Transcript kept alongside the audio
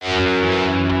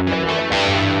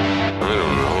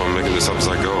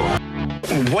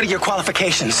What are your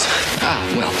qualifications?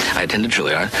 Well, I attended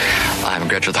Juilliard. I'm a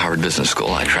graduate of the Harvard Business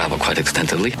School. I travel quite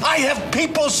extensively. I have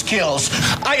people skills.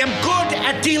 I am good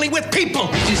at dealing with people.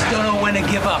 You just don't know when to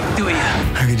give up, do you?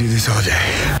 I could do this all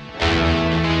day.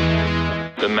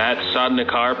 The Matt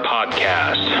Sodnikar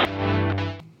Podcast.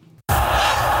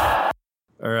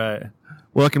 All right.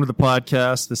 Welcome to the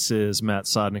podcast. This is Matt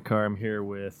Sodnikar. I'm here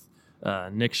with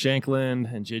Nick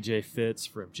Shankland and JJ Fitz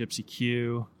from Gypsy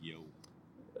Q. Yo.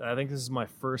 I think this is my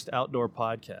first outdoor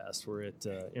podcast. We're at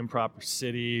Improper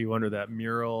City under that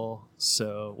mural.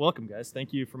 So welcome, guys.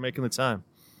 Thank you for making the time.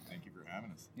 Thank you for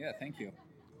having us. Yeah, thank you.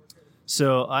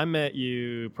 So I met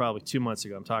you probably 2 months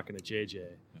ago. I'm talking to JJ.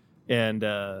 And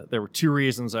there were two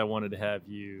reasons I wanted to have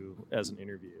you as an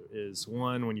interview. Is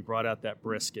one, when you brought out that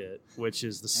brisket, which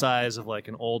is the size of like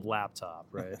an old laptop,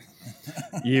 right?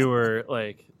 You were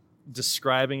like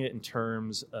describing it in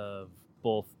terms of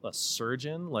both a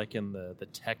surgeon, like in the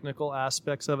technical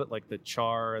aspects of it, like the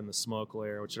char and the smoke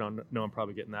layer, which I don't know, I'm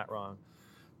probably getting that wrong,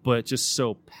 but just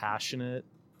so passionate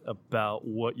about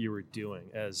what you were doing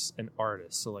as an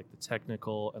artist. So like the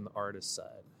technical and the artist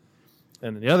side.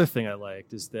 And then the other thing I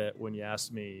liked is that when you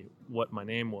asked me what my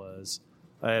name was,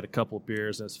 I had a couple of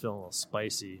beers and I was feeling a little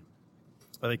spicy.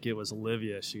 I think it was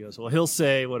Olivia. She goes, well, he'll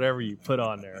say whatever you put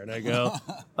on there. And I go,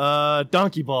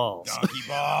 donkey balls. Donkey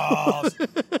balls.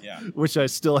 Yeah. Which I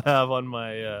still have on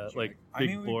my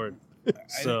big board.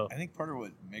 I think part of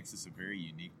what makes this a very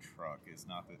unique truck is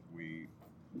not that we're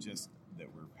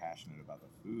passionate about the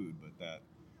food, but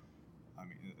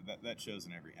that shows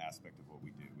in every aspect of what we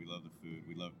do. We love the food.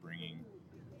 We love bringing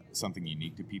something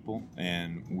unique to people.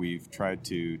 And we've tried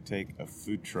to take a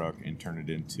food truck and turn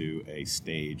it into a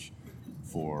stage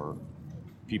for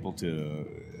people to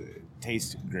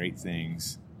taste great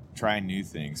things, try new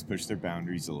things, push their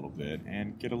boundaries a little bit,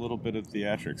 and get a little bit of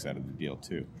theatrics out of the deal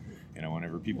too. You know,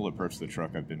 whenever people approach the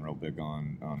truck, I've been real big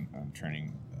on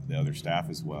training the other staff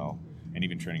as well, and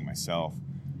even training myself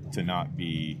to not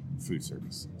be food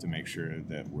service, to make sure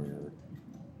that we're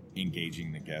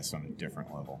engaging the guest on a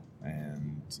different level.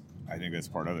 And I think that's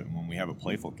part of it. And when we have a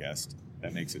playful guest,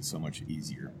 that makes it so much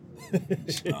easier.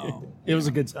 It was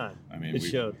a good time. I mean, it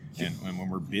showed. And when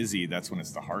we're busy, that's when it's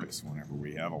the hardest, whenever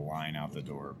we have a line out the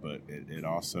door. But it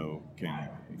also can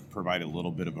provide a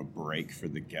little bit of a break for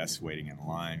the guests waiting in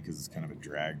line, because it's kind of a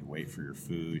dragged wait for your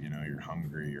food. You know, you're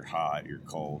hungry, you're hot, you're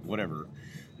cold, whatever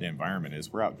the environment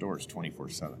is. We're outdoors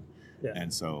 24/7. Yeah.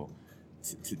 And so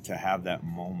to have that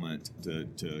moment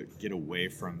to get away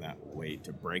from that wait,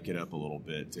 to break it up a little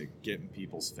bit, to get in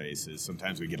people's faces.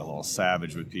 Sometimes we get a little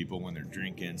savage with people when they're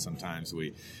drinking. Sometimes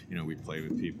we play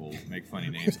with people, make funny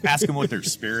names, ask them what their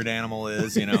spirit animal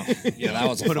is. You know, yeah, that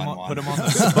was a fun one. Put them on the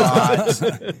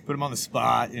spot. Put them on the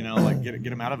spot. You know, like get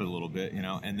them out of it a little bit. You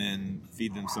know, and then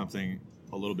feed them something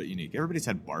a little bit unique. Everybody's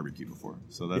had barbecue before,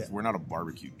 so we're not a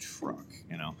barbecue truck.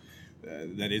 You know,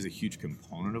 that is a huge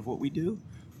component of what we do.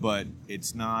 But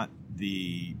it's not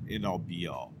the end-all,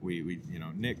 be-all. We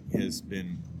Nick has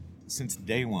been, since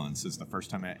day one, since the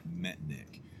first time I met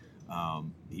Nick,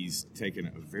 he's taken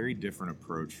a very different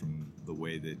approach from the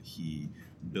way that he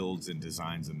builds and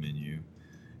designs a menu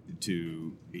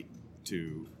to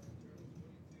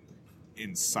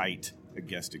incite a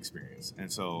guest experience.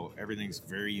 And so everything's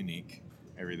very unique.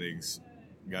 Everything's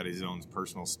got his own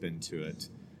personal spin to it.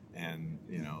 And,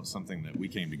 you know, something that we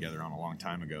came together on a long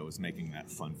time ago was making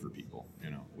that fun for people.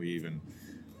 You know, we even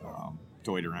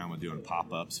toyed around with doing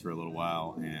pop-ups for a little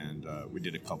while, and we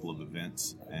did a couple of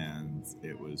events, and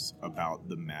it was about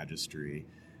the majesty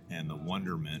and the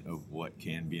wonderment of what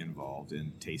can be involved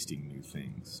in tasting new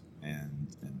things.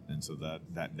 And so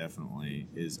that definitely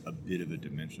is a bit of a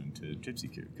dimension to Gypsy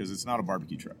Q, because it's not a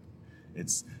barbecue truck.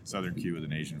 It's Southern Q with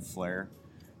an Asian flair.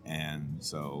 And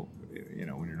so, you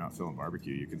know, when you're not feeling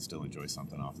barbecue, you can still enjoy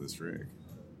something off this rig.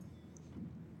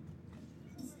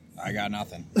 I got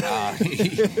nothing.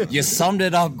 You summed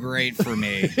it up great for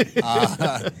me.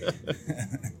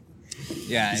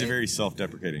 Yeah, he's a very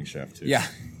self-deprecating chef too. Yeah.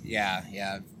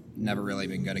 Never really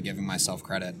been good at giving myself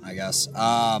credit, I guess.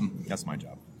 That's my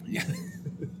job. Yeah.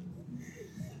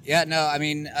 Yeah. No, I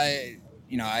mean, I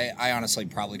honestly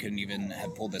probably couldn't even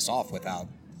have pulled this off without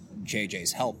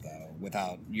JJ's help, though.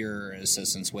 Without your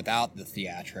assistance, without the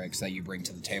theatrics that you bring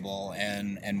to the table,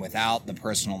 and without the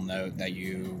personal note that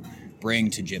you bring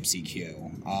to Gypsy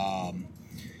Q.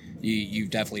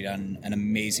 You've definitely done an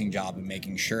amazing job of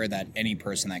making sure that any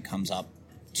person that comes up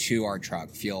to our truck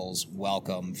feels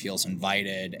welcome, feels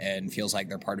invited, and feels like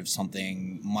they're part of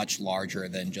something much larger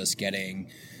than just getting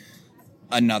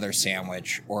another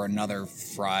sandwich or another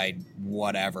fried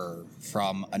whatever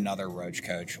from another Roach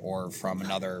Coach or from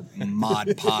another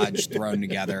Mod Podge thrown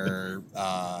together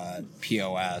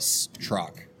POS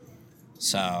truck.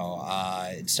 So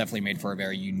it's definitely made for a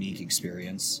very unique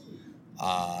experience.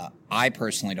 I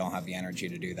personally don't have the energy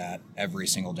to do that every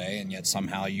single day, and yet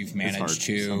somehow you've managed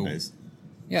to.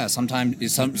 Yeah,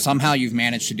 somehow you've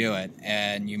managed to do it,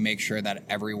 and you make sure that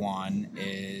everyone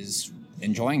is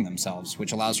enjoying themselves,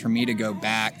 which allows for me to go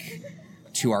back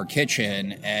to our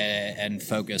kitchen and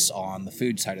focus on the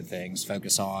food side of things,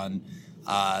 focus on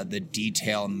the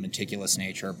detail and meticulous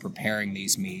nature of preparing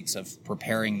these meats, of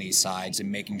preparing these sides,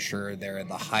 and making sure they're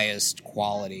the highest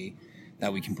quality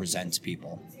that we can present to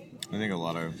people. I think a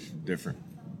lot of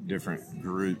different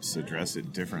groups address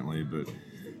it differently, but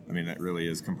I mean, that really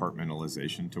is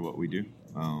compartmentalization to what we do.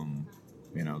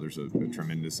 There's a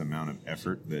tremendous amount of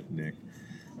effort that Nick,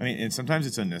 and sometimes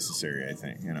it's unnecessary, I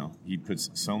think. He puts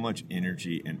so much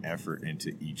energy and effort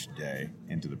into each day,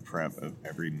 into the prep of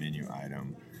every menu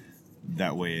item.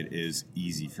 That way it is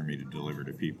easy for me to deliver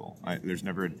to people. There's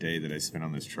never a day that I spend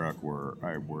on this truck where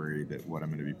I worry that what I'm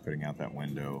going to be putting out that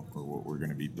window or what we're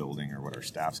going to be building or what our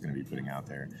staff's going to be putting out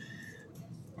there,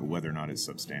 whether or not it's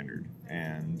substandard.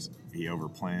 And he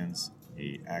overplans,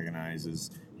 he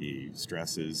agonizes, he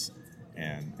stresses,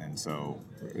 and so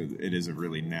it is a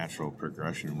really natural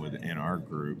progression within our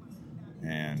group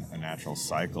and a natural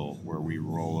cycle where we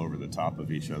roll over the top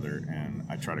of each other, and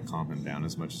I try to calm him down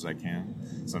as much as I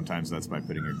can. Sometimes that's by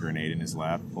putting a grenade in his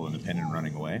lap, pulling a pin and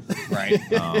running away. Right.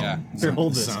 Here,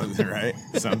 hold this. Right.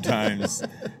 Sometimes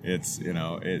it's,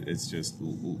 it's just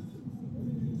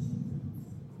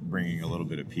bringing a little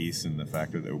bit of peace in the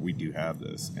fact that we do have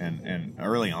this. And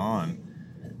early on,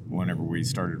 whenever we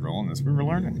started rolling this, we were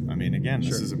learning.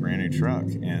 This is a brand new truck,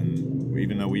 and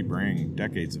even though we bring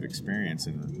decades of experience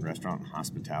in restaurant and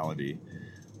hospitality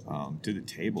to the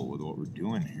table with what we're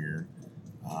doing here,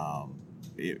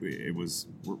 this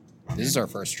is our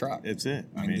first truck. It's it.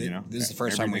 This is the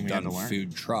first time we've done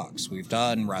food trucks. We've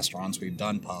done restaurants, we've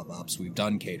done pop-ups, we've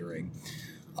done catering,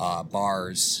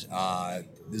 bars.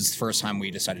 This is the first time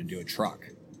we decided to do a truck.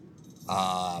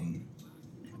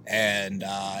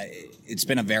 It's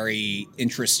been a very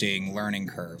interesting learning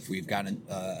curve. We've gotten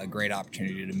a great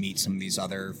opportunity to meet some of these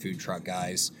other food truck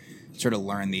guys, sort of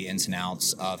learn the ins and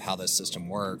outs of how this system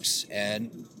works.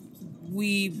 And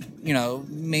we,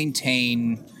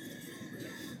 maintain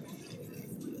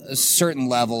a certain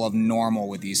level of normal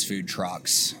with these food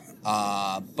trucks.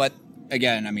 But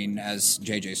again, as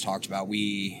JJ's talked about,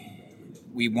 we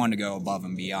want to go above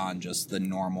and beyond just the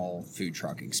normal food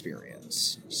truck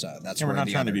experience. So that's we're not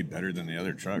trying to be better than the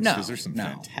other trucks, because there's some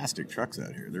fantastic trucks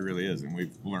out here. There really is, and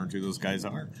we've learned who those guys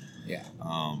are. Yeah.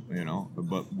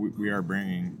 But we are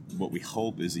bringing what we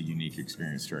hope is a unique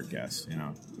experience to our guests.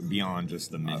 Beyond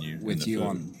just the menu. With you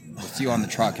on the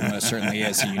truck, it most certainly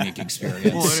is a unique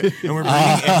experience. And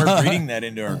we're bringing that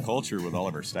into our culture with all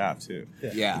of our staff too.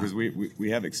 Yeah. Because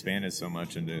we have expanded so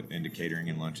much into catering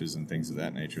and lunches and things of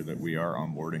that nature that we are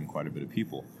onboarding quite a bit of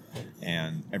people,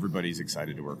 and everybody's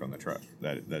excited to work on the truck.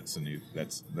 That's been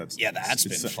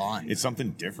fun. It's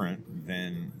something different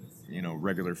than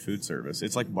regular food service.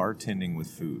 It's like bartending with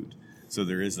food. So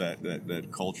there is that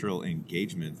cultural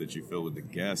engagement that you feel with the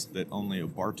guest that only a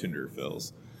bartender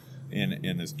feels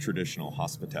in this traditional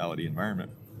hospitality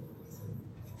environment.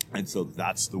 And so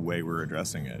that's the way we're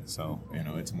addressing it. So,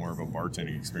 it's more of a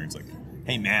bartending experience, like,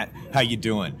 hey, Matt, how you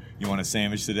doing? You want a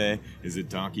sandwich today? Is it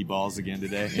donkey balls again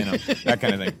today? That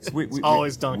kind of thing. So it's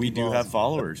always donkey balls. We do have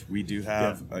followers. We do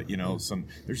have,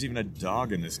 there's even a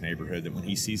dog in this neighborhood that when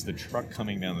he sees the truck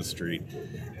coming down the street,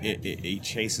 he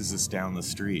chases us down the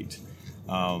street.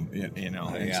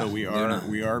 And so we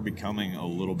are becoming a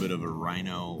little bit of a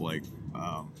rhino, like,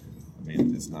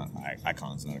 it's not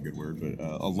icon's not a good word, but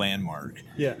a landmark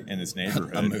in this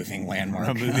neighborhood. A moving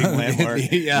landmark.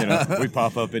 Yeah. We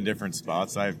pop up in different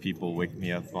spots. I have people wake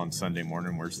me up on Sunday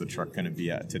morning. Where's the truck going to be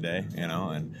at today? And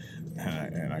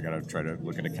I got to try to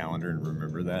look at a calendar and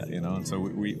remember that. And so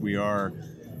we are.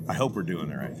 I hope we're doing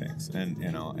the right things, and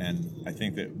I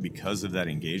think that because of that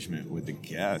engagement with the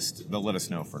guest, they'll let us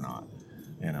know if we're not.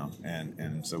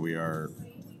 And so we are,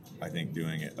 I think,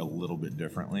 doing it a little bit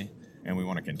differently. And we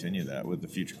want to continue that with the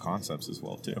future concepts as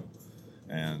well too.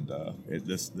 And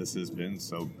this has been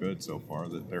so good so far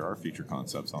that there are future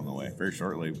concepts on the way. Very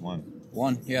shortly, one.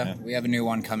 Yeah. We have a new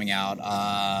one coming out.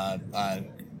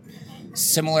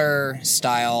 Similar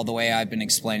style, the way I've been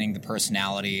explaining the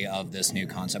personality of this new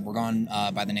concept. We're going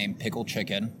by the name Pickle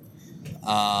Chicken.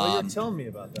 You're telling me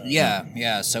about that.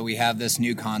 Yeah. So we have this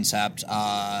new concept.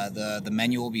 The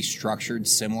menu will be structured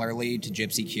similarly to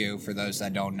Gypsy Q. For those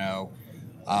that don't know,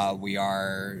 We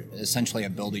are essentially a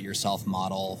build-it-yourself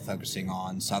model focusing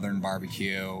on Southern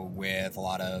barbecue with a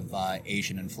lot of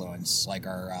Asian influence, like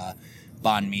our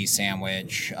banh mi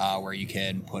sandwich, where you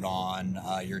can put on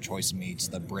your choice of meats,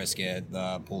 the brisket,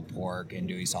 the pulled pork,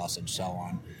 andouille sausage, so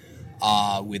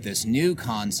on. With this new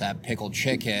concept, pickled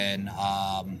chicken,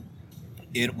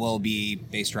 it will be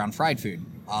based around fried food.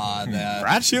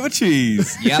 Fried shit with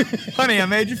cheese. Yep. Honey, I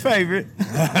made your favorite.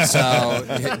 So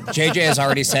JJ has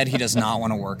already said he does not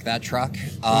want to work that truck.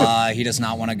 He does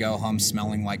not want to go home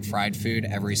smelling like fried food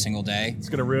every single day. It's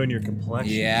going to ruin your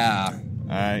complexion. Yeah.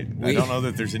 I don't know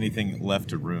that there's anything left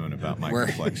to ruin about my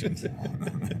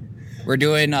complexion. We're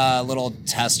doing little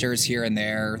testers here and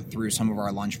there through some of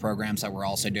our lunch programs that we're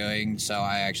also doing. So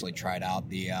I actually tried out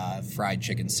the fried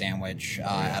chicken sandwich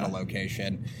at a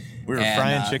location. We were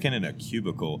frying chicken in a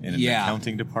cubicle in an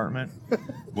accounting department.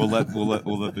 We'll let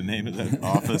the name of that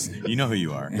office. You know who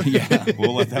you are. Yeah.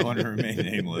 We'll let that one remain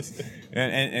nameless.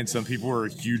 And some people were a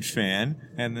huge fan,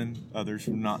 and then others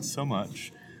not so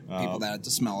much. People that had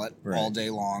to smell it all day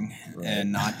long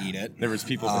and not eat it. There was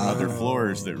people from other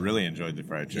floors that really enjoyed the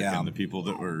fried chicken. Yeah. The people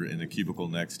that were in the cubicle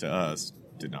next to us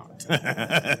did not.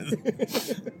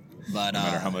 But, no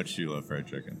matter how much you love fried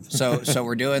chicken. So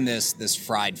we're doing this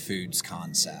fried foods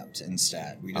concept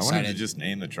instead. We decided I wanted to just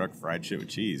name the truck Fried Shit with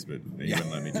Cheese, but they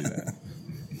wouldn't let me do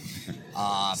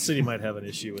that. City might have an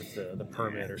issue with the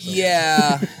permit or something.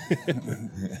 Yeah.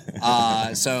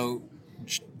 So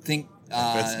think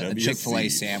a Chick-fil-A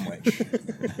sandwich.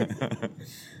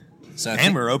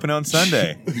 And we're open on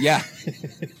Sunday. Yeah.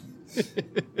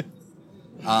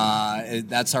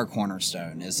 That's our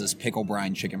cornerstone, is this pickle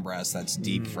brine chicken breast that's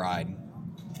deep fried.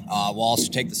 We'll also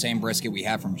take the same brisket we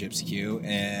have from Gypsy Q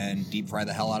and deep fry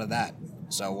the hell out of that.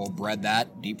 So we'll bread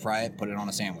that, deep fry it, put it on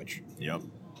a sandwich. Yep.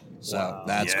 So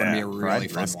that's going to be a really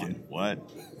fun brisket. one. What?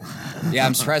 Yeah,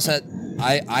 I'm surprised that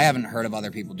I haven't heard of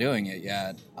other people doing it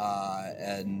yet.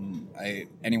 And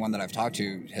anyone that I've talked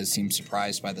to has seemed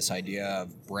surprised by this idea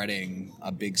of breading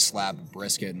a big slab of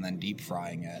brisket and then deep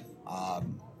frying it.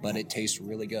 But it tastes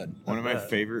really good. One of my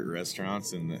favorite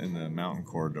restaurants in the mountain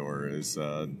corridor is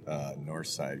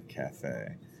Northside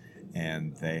Cafe,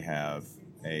 and they have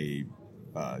a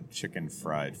chicken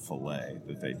fried fillet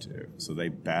that they do. So they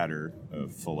batter a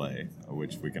fillet,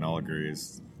 which we can all agree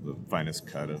is the finest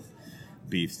cut of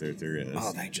beef that there is.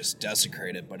 Oh, they just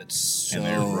desecrate it, but it's so and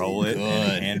they roll it good.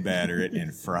 and hand batter it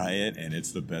and fry it, and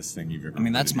it's the best thing you've ever. I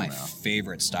mean, that's put in my your mouth.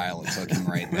 favorite style of cooking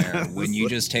right there. When you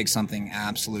just take something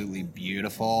absolutely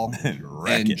beautiful and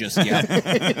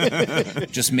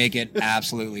just make it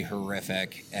absolutely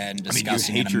horrific and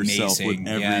disgusting you hate and amazing. yourself with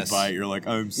every bite. You're like,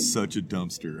 I'm such a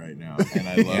dumpster right now, and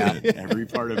I love it. Every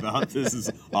part about this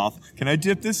is off. Can I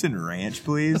dip this in ranch,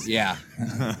 please? Yeah.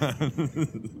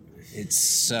 It's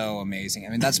so amazing. I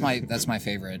mean, that's my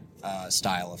favorite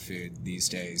style of food these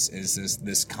days. Is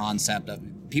this concept of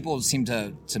people seem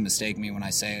to mistake me when I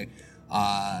say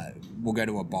we'll go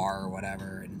to a bar or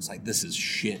whatever, and it's like, this is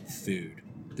shit food.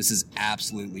 This is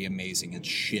absolutely amazing. It's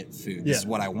shit food. This is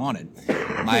what I wanted.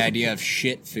 My idea of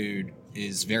shit food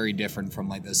is very different from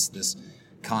like this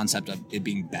concept of it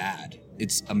being bad.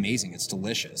 It's amazing. It's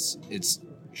delicious. It's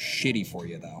shitty for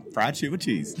you though. Fried shit with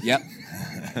cheese. Yep.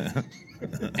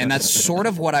 And that's sort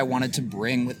of what I wanted to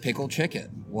bring with pickled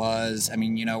chicken was, I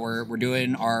mean, you know, we're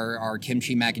doing our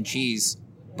kimchi mac and cheese,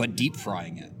 but deep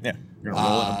frying it. Yeah. You're going to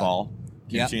roll it in a ball,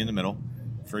 kimchi yep. in the middle,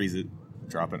 freeze it,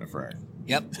 drop it in a fryer.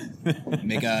 Yep.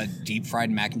 Make a deep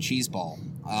fried mac and cheese ball.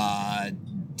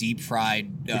 Deep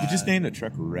fried. You could just name the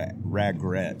truck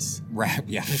Ragrets.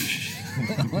 Yeah.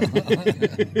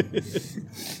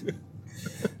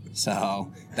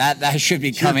 So that should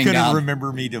be coming You're down. gonna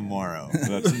remember me tomorrow.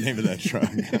 That's the name of that truck.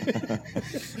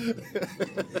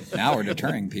 Now we're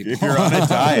deterring people. If you're on a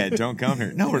diet, don't come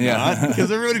here. No, we're not, because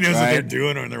everybody knows what they're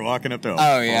doing when they're walking up to a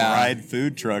fried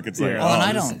food truck. It's like, and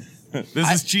I don't.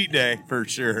 This is cheat day for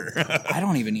sure. I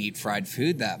don't even eat fried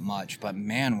food that much, but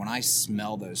man, when I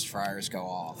smell those fryers go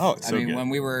off. Oh, it's so good. when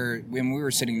we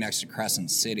were sitting next to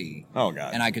Crescent City. Oh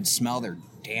god. And I could smell their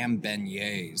damn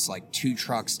beignets, like 2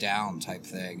 trucks down type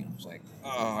thing. I was like,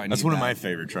 oh, I need That's one that. of my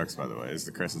favorite trucks, by the way, is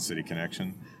the Crescent City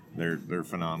Connection. They're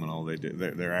phenomenal.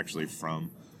 They're actually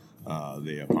from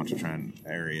the Pontchartrain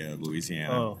area of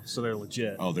Louisiana. Oh, so they're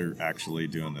legit. Oh, they're actually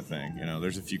doing the thing. You know,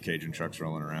 there's a few Cajun trucks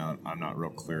rolling around. I'm not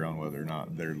real clear on whether or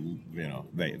not they're, you know,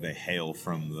 they hail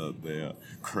from the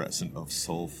crescent of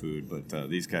soul food, but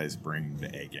these guys bring the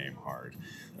A game hard.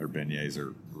 Their beignets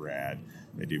are rad.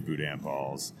 They do boudin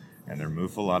balls, and their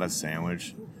muffaletta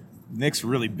sandwich. Nick's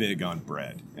really big on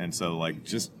bread, and so like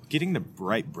just getting the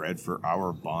right bread for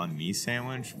our banh mi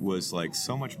sandwich was like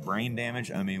so much brain damage.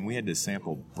 I mean, we had to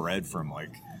sample bread from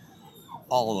like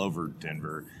all over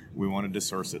Denver. We wanted to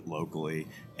source it locally,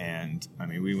 and I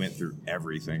mean, we went through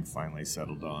everything, finally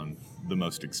settled on the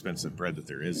most expensive bread that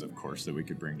there is, of course, that we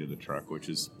could bring to the truck, which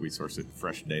is we source it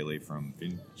fresh daily from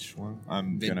Vinchuan.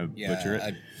 I'm going to butcher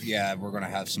it. We're going to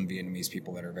have some Vietnamese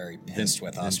people that are very pissed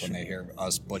with us when they hear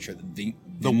us butcher the Vinchuan.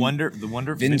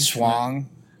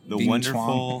 The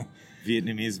wonderful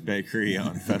Vietnamese bakery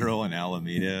on Federal and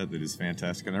Alameda that is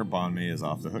fantastic, and their banh mi is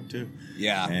off the hook too.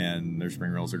 Yeah, and their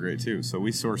spring rolls are great too. So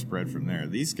we source bread from there.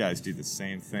 These guys do the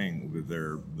same thing with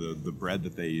the bread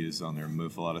that they use on their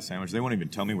muffaletta sandwich. They won't even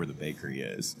tell me where the bakery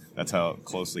is. That's how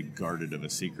closely guarded of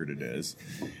a secret it is.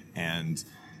 And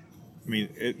I mean,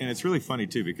 and it's really funny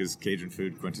too because Cajun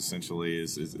food quintessentially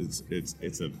is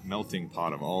it's a melting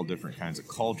pot of all different kinds of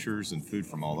cultures and food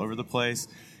from all over the place.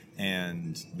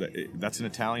 And that's an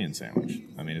Italian sandwich.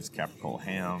 I mean, it's capricorn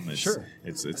ham.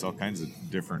 It's all kinds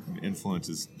of different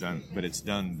influences done, but it's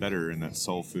done better in that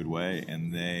soul food way.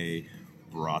 And they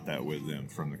brought that with them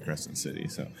from the Crescent City.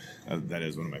 So that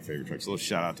is one of my favorite trucks. A little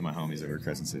shout out to my homies over at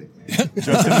Crescent City.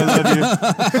 Justin, I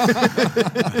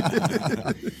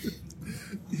love you.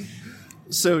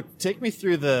 So take me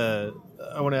through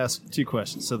I want to ask two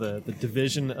questions. So the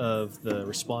division of the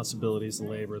responsibilities, the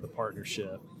labor, the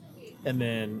partnership, and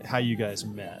then how you guys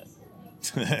met.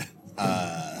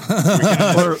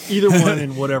 Or either one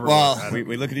in whatever. Well,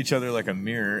 we look at each other like a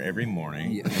mirror every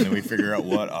morning, and then we figure out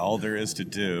what all there is to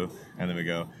do, and then we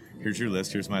go, here's your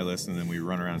list, here's my list, and then we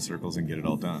run around in circles and get it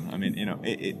all done. I mean,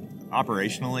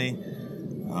 operationally,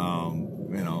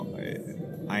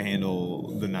 I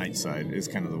handle the night side is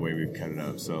kind of the way we've cut it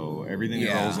up. So everything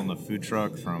that rolls on the food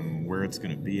truck, from where it's going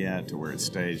to be at to where it's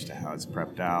staged to how it's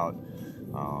prepped out.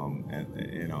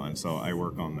 And so I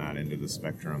work on that end of the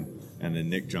spectrum, and then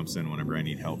Nick jumps in whenever I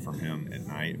need help from him at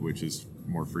night, which is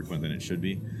more frequent than it should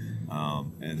be.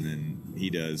 And then he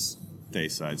does day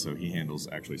side, so he handles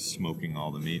actually smoking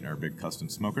all the meat in our big custom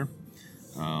smoker.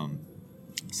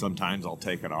 Sometimes I'll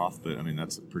take it off, but I mean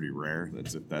that's pretty rare.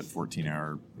 That's at that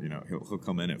 14-hour. He'll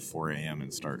come in at 4 a.m.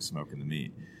 and start smoking the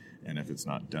meat, and if it's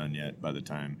not done yet by the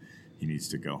time he needs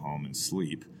to go home and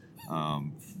sleep.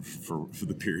 For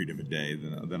the period of a day,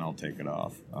 then I'll take it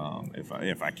off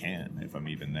if I can, if I'm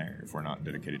even there, if we're not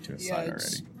dedicated to a site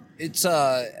already. It's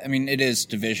it is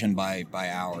division by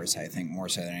hours, I think, more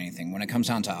so than anything. When it comes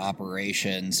down to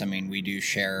operations, I mean, we do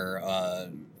share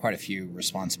quite a few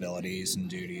responsibilities and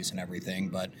duties and everything,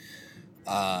 but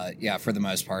for the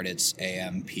most part, it's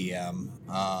AM, PM.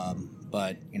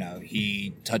 But,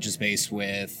 he touches base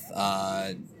with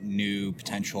new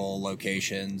potential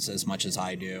locations as much as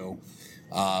I do.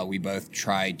 We both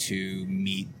try to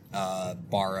meet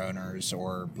bar owners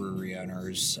or brewery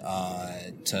owners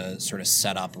to sort of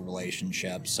set up a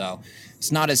relationship. So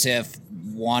it's not as if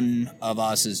one of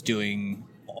us is doing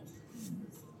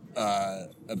a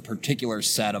particular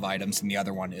set of items and the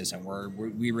other one isn't.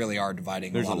 We really are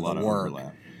dividing There's a lot of the work.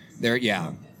 Overlap.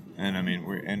 And I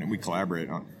mean, we collaborate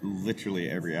on literally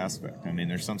every aspect. I mean,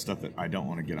 there's some stuff that I don't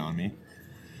want to get on me.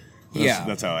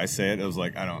 That's how I say it. It was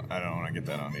like, I don't want to get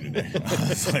that on me today.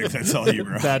 It's like, that's all you,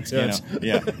 bro. Bad touch.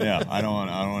 I don't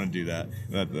want to do that.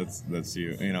 That's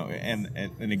you.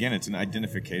 And again, it's an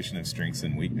identification of strengths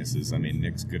and weaknesses. I mean,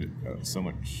 Nick's good at so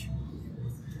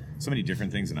many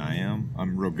different things than I am.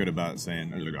 I'm real good about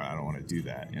saying, I don't want to do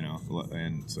that,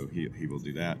 and so he will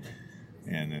do that.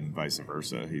 And then vice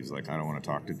versa. He's like, I don't want to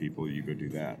talk to people. You go do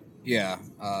that. Yeah.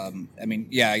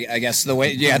 I guess the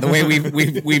way we've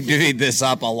divvied this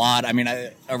up a lot. I mean,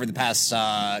 over the past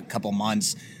couple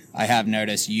months, I have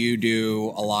noticed you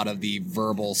do a lot of the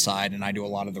verbal side, and I do a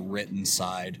lot of the written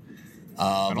side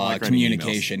of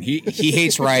communication. He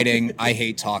hates writing. I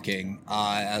hate talking,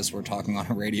 as we're talking on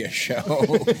a radio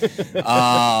show.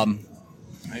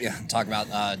 Talk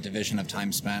about division of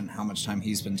time spent, how much time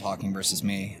he's been talking versus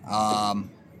me.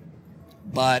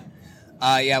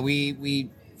 We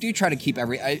do try to keep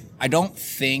I don't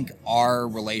think our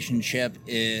relationship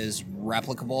is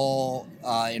replicable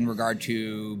in regard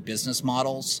to business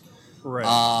models. Right.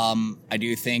 I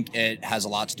do think it has a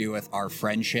lot to do with our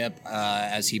friendship.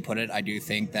 As he put it, I do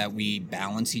think that we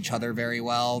balance each other very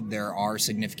well. There are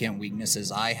significant weaknesses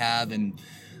I have and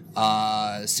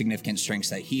significant strengths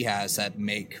that he has that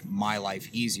make my life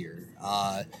easier.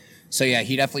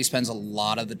 He definitely spends a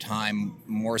lot of the time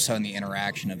more so in the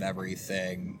interaction of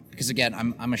everything. Because again,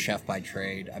 I'm a chef by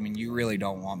trade. I mean, you really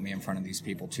don't want me in front of these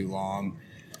people too long.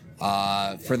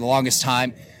 For the longest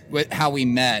time, how we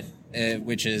met,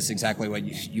 which is exactly what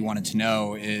you wanted to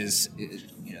know, is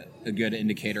a good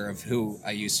indicator of who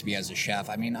I used to be as a chef.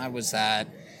 I mean, I was that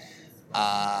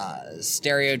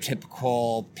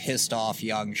stereotypical pissed off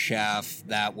young chef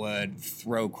that would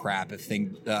throw crap if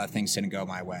things didn't go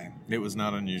my way. It was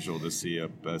not unusual to see a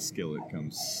skillet come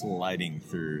sliding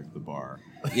through the bar.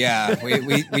 Yeah,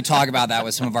 we talk about that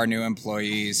with some of our new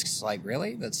employees. It's like,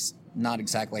 really? That's not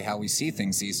exactly how we see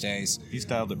things these days. He's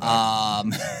dialed it back.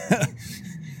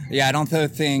 Yeah, I don't throw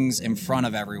things in front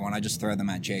of everyone. I just throw them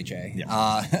at JJ.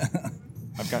 Yeah.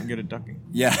 I've gotten good at ducking.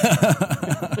 Yeah.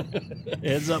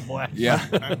 Heads up, boy. Yeah.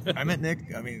 I met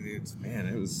Nick. I mean,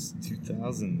 it was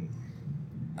 2000.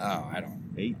 Oh, I don't.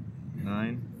 8,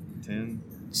 9, 10.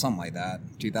 Something like that.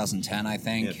 2010, I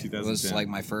think. Yeah, 2010. It was like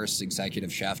my first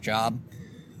executive chef job.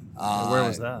 Where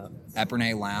was that?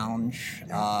 Epernay Lounge,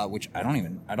 which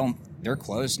they're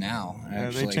closed now.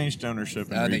 They changed ownership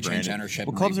and rebranded. They changed ownership.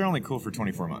 Well, clubs are only cool for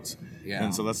 24 months. Yeah.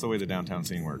 And so that's the way the downtown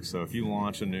scene works. So if you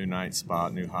launch a new night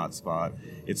spot, new hot spot,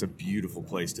 it's a beautiful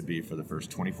place to be for the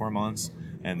first 24 months,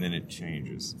 and then it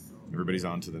changes. Everybody's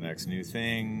on to the next new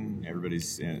thing.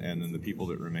 And then the people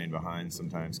that remain behind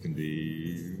sometimes can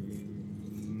be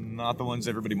not the ones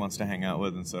everybody wants to hang out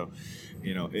with. And so,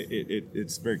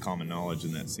 it's very common knowledge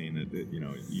in that scene that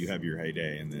you have your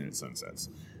heyday and then it sunsets.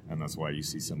 And that's why you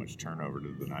see so much turnover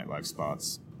to the nightlife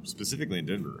spots, specifically in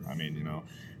Denver. I mean,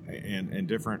 in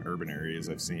different urban areas,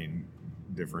 I've seen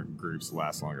different groups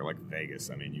last longer, like Vegas.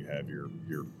 I mean, you have your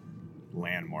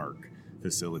landmark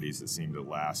facilities that seem to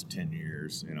last 10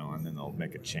 years, and then they'll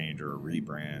make a change or a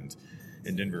rebrand.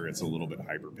 In Denver, it's a little bit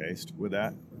hyper-paced with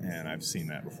that, and I've seen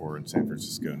that before in San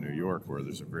Francisco and New York, where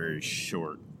there's a very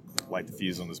short, light the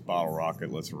fuse on this bottle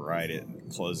rocket, let's ride it,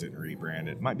 and close it and rebrand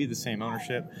it. Might be the same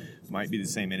ownership, might be the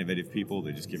same innovative people,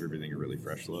 they just give everything a really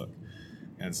fresh look.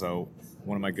 And so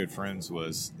one of my good friends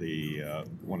was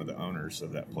one of the owners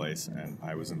of that place, and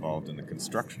I was involved in the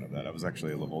construction of that. I was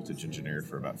actually a low voltage engineer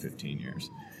for about 15 years.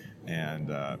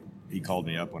 And he called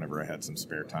me up whenever I had some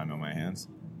spare time on my hands.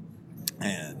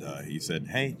 And he said,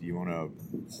 hey, do you want a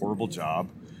horrible job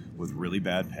with really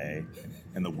bad pay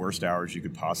and the worst hours you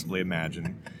could possibly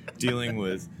imagine, dealing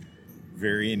with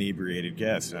very inebriated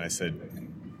guests? And I said,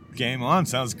 game on,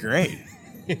 sounds great.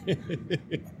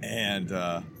 And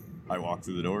I walked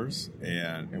through the doors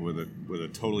and with a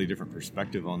totally different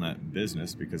perspective on that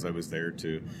business, because I was there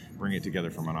to bring it together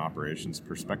from an operations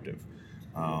perspective.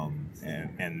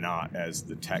 And not as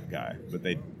the tech guy, but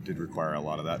they did require a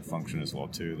lot of that function as well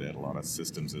too. They had a lot of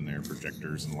systems in there,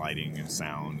 projectors and lighting and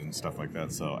sound and stuff like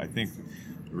that. So I think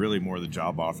really more the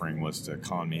job offering was to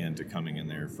con me into coming in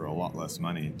there for a lot less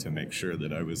money to make sure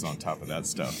that I was on top of that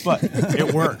stuff. But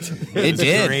it worked. It was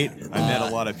did. Great. I met a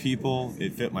lot of people.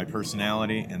 It fit my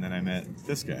personality, and then I met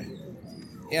this guy.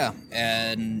 Yeah,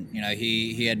 and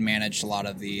he had managed a lot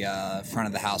of the front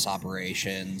of the house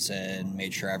operations and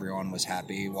made sure everyone was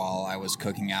happy while I was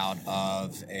cooking out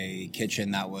of a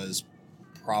kitchen that was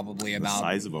probably about the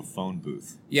size of a phone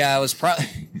booth. Yeah, it was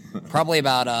probably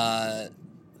about a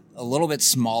little bit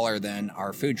smaller than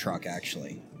our food truck,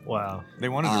 actually. Wow. They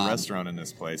wanted a restaurant in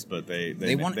this place, but they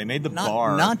made the not,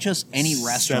 bar not just any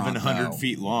restaurant, 700 though.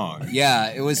 feet long.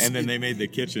 Yeah, it was, and then they made the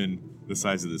kitchen the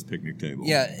size of this picnic table.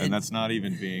 Yeah, and that's not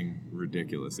even being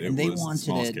ridiculous. It was the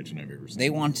smallest kitchen I've ever seen. They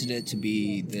wanted it to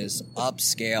be this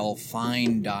upscale,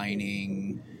 fine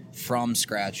dining, from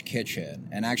scratch kitchen.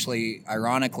 And actually,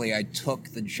 ironically, I took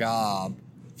the job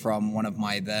from one of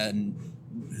my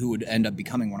who would end up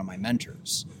becoming one of my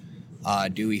mentors,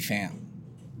 Dewey Pham.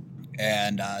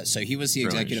 And so he was the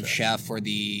executive chef for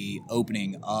the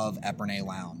opening of Epernay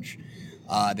Lounge.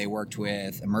 They worked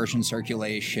with immersion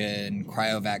circulation,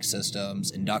 cryovac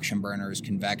systems, induction burners,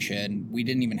 convection. We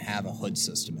didn't even have a hood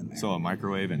system in there. So a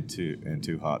microwave and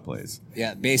two hot plates.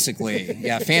 Yeah, basically.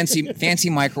 Yeah, fancy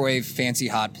microwave, fancy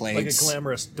hot plates. Like a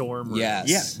glamorous dorm room.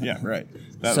 Yes. Yeah, right.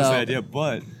 That was the idea,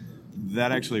 but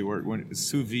that actually worked. When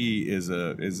sous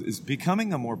vide is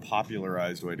becoming a more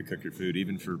popularized way to cook your food,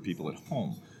 even for people at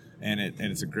home. And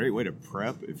it's a great way to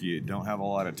prep if you don't have a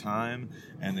lot of time.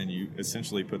 And then you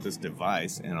essentially put this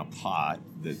device in a pot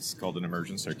that's called an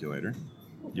immersion circulator.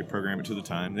 You program it to the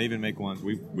time. They even make ones.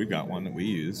 We've got one that we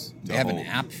use. They have an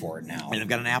app for it now. And they've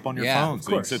got an app on your phone. So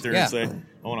you can sit there and say,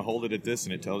 I want to hold it at this,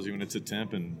 and it tells you when it's a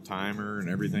temp and timer and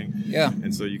everything. Yeah.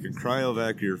 And so you can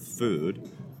cryovac your food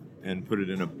and put it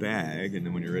in a bag, and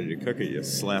then when you're ready to cook it, you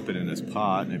slap it in this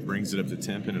pot, and it brings it up to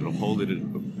temp, and it'll hold it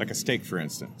at, like a steak, for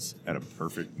instance, at a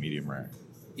perfect medium rare.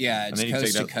 Yeah, it's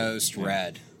coast to coast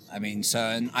red. I mean,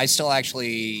 and I still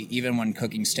actually, even when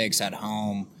cooking steaks at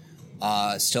home,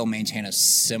 still maintain a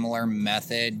similar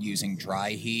method using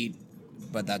dry heat,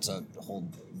 but that's a whole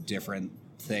different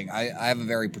thing. I have a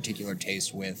very particular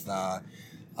taste with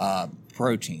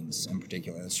proteins in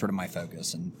particular. That's sort of my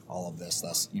focus in all of this.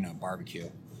 That's, barbecue.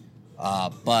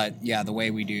 But yeah, the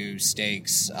way we do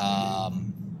steaks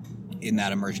in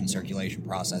that immersion circulation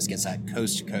process gets that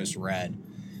coast to coast red.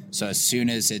 So as soon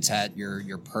as it's at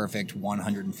your perfect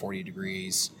 140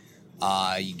 degrees,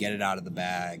 you get it out of the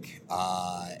bag,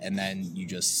 and then you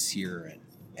just sear it,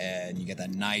 and you get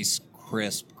that nice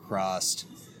crisp crust,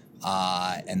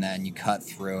 and then you cut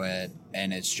through it,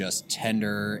 and it's just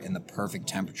tender in the perfect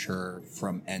temperature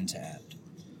from end to end.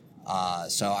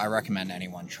 So I recommend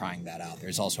anyone trying that out.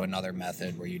 There's also another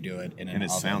method where you do it in an oven. And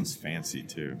it sounds fancy,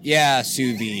 too. Yeah,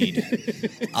 sous vide.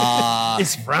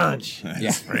 It's French. Yeah.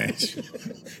 It's French.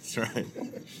 That's right.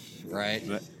 Right.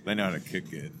 They know how to cook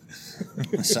good.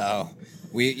 So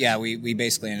we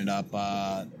basically ended up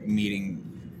meeting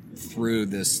through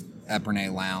this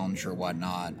Epernay lounge or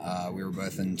whatnot. We were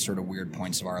both in sort of weird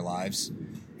points of our lives,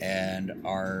 and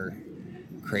our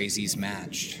crazies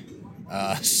matched.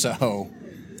 There's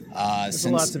a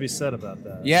lot to be said about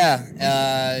that.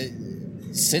 Yeah.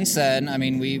 Since then, I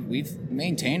mean, we've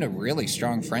maintained a really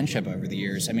strong friendship over the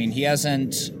years. I mean, he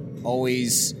hasn't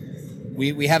always...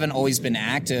 We haven't always been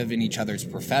active in each other's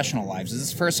professional lives. This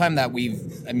is the first time that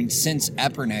since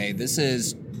Epernay, this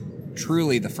is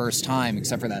truly the first time,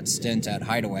 except for that stint at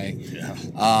Hideaway. Yeah.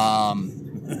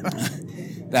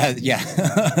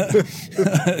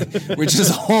 Which is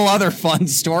a whole other fun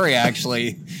story,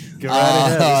 actually. Go right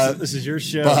ahead. This is your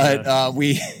show. But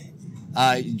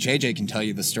JJ can tell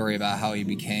you the story about how he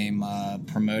became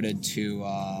promoted to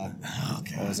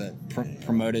what was it?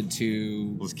 Promoted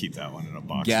to. Let's keep that one in a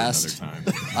box guest. for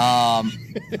another time.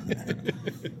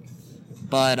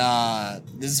 But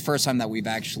this is the first time that we've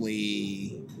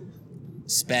actually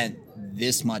spent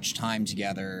this much time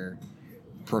together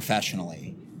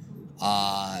professionally,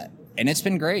 and it's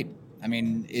been great. I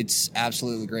mean, it's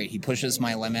absolutely great. He pushes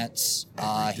my limits.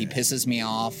 He pisses me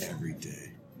off every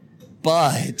day,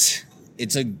 but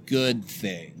it's a good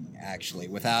thing. Actually,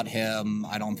 without him,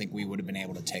 I don't think we would have been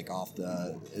able to take off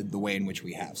the way in which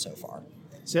we have so far.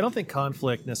 See, I don't think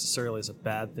conflict necessarily is a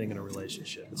bad thing in a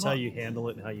relationship. It's how you handle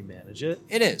it and how you manage it.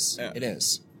 It is. Yeah. It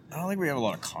is. I don't think we have a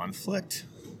lot of conflict.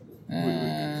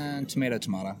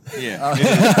 Tomato. Yeah.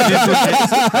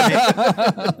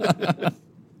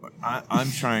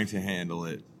 I'm trying to handle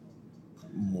it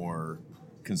more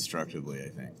constructively, I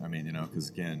think. I mean, because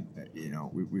again,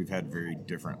 we've had very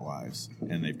different lives,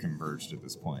 and they've converged at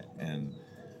this point. And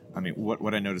I mean,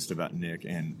 what I noticed about Nick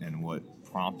and what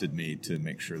prompted me to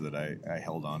make sure that I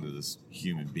held on to this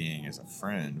human being as a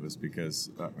friend was because,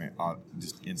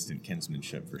 just instant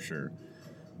kinsmanship for sure.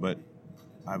 But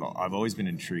I've always been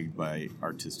intrigued by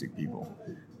artistic people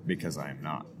because I am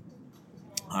not.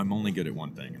 I'm only good at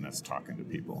one thing, and that's talking to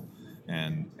people.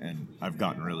 And I've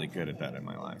gotten really good at that in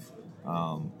my life.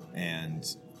 And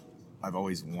I've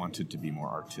always wanted to be more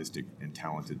artistic and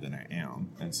talented than I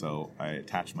am. And so I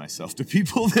attach myself to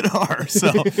people that are.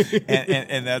 So,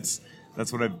 and that's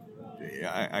what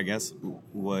I guess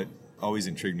what always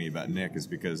intrigued me about Nick is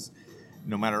because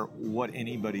no matter what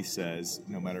anybody says,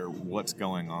 no matter what's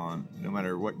going on, no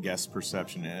matter what guest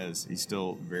perception is, he's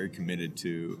still very committed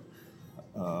to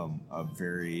a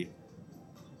very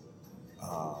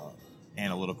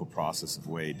analytical process of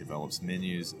way he develops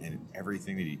menus, and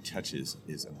everything that he touches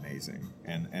is amazing.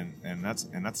 And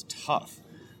that's tough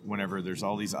whenever there's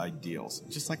all these ideals,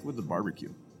 just like with the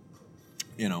barbecue.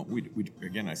 We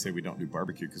again, I say we don't do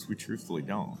barbecue because we truthfully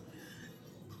don't.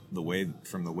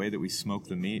 From the way that we smoke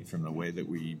the meat, from the way that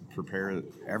we prepare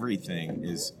everything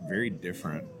is very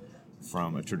different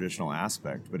from a traditional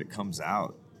aspect, but it comes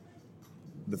out.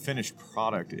 The finished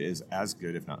product is as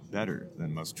good, if not better,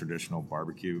 than most traditional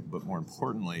barbecue, but more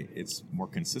importantly, it's more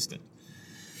consistent.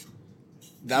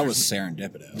 That was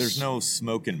serendipitous. There's no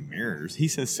smoke and mirrors. He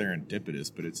says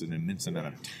serendipitous, but it's an immense amount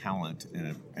of talent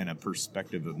and a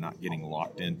perspective of not getting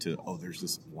locked into, there's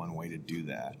this one way to do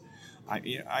that.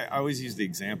 I always use the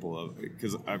example of,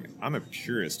 because I'm a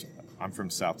purist. I'm from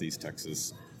Southeast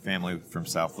Texas, family from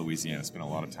South Louisiana. Spent a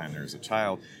lot of time there as a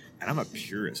child, and I'm a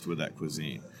purist with that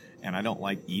cuisine. And I don't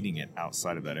like eating it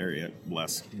outside of that area,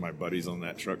 bless my buddies on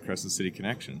that Truck Crescent City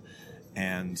connection.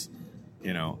 And,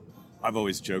 I've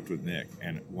always joked with Nick,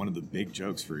 and one of the big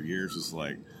jokes for years was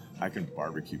like, I can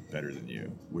barbecue better than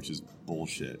you, which is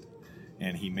bullshit.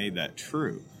 And he made that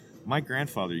true. My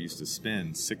grandfather used to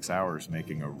spend 6 hours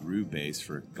making a roux base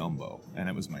for a gumbo, and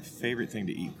it was my favorite thing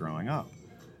to eat growing up.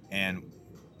 And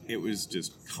it was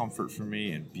just comfort for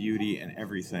me and beauty and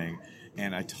everything.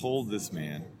 And I told this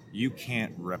man, you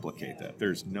can't replicate that.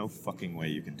 There's no fucking way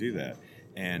you can do that.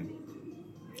 And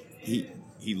he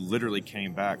literally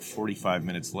came back 45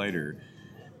 minutes later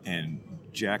and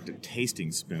jacked a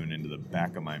tasting spoon into the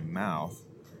back of my mouth,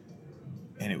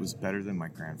 and it was better than my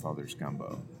grandfather's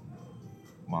gumbo.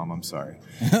 Mom, I'm sorry.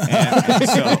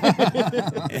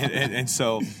 And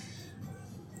so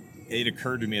it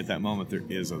occurred to me at that moment there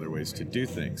is other ways to do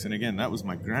things. And again, that was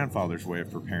my grandfather's way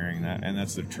of preparing that, and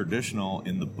that's the traditional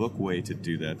in the book way to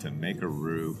do that, to make a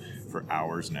roux for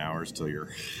hours and hours till your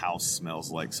house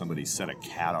smells like somebody set a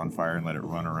cat on fire and let it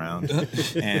run around.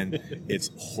 And it's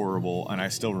horrible. And I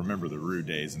still remember the roux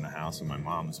days in the house when my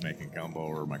mom was making gumbo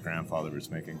or my grandfather was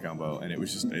making gumbo, and it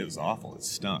was awful. It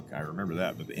stunk. I remember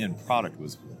that. But the end product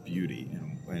was beauty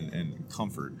and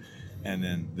comfort. And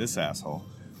then this asshole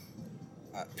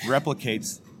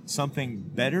replicates something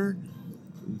better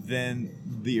than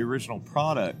the original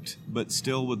product, but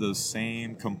still with those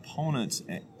same components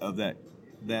of that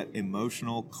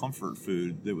emotional comfort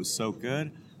food that was so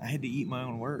good. I had to eat my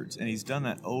own words, and he's done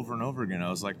that over and over again. I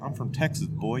was like, I'm from Texas,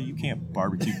 boy. You can't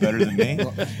barbecue better than me.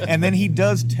 And then he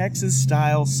does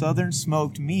Texas-style Southern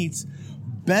smoked meats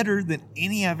better than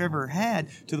any I've ever had,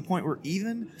 to the point where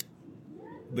even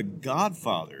the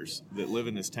godfathers that live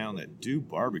in this town that do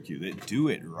barbecue, that do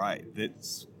it right,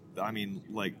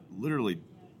 literally,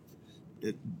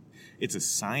 it's a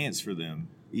science for them,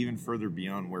 even further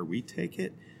beyond where we take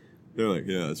it. They're like,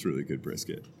 yeah, that's really good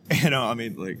brisket.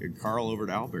 Carl over at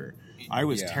Albert. I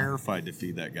was terrified to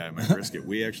feed that guy my brisket.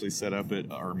 We actually set up at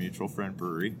our mutual friend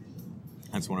brewery.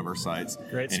 That's one of our sites.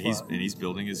 Great spot. He's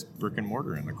building his brick and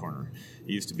mortar in the corner.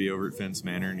 He used to be over at Fence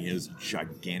Manor, and he has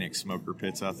gigantic smoker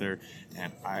pits out there.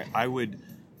 And I would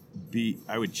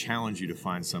challenge you to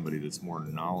find somebody that's more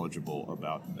knowledgeable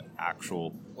about the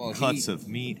actual cuts of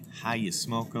meat, how you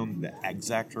smoke them, the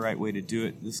exact right way to do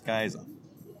it. This guy is a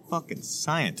fucking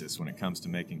scientist when it comes to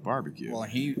making barbecue. Well,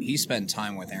 he spent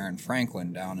time with Aaron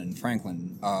Franklin down with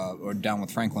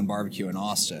Franklin Barbecue in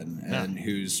Austin, and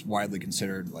who's widely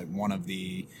considered like one of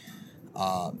the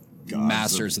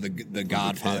masters of the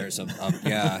godfathers of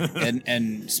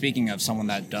and speaking of someone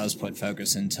that does put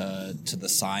focus into the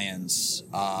science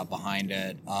behind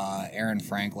it, Aaron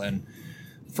Franklin,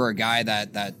 for a guy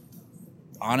that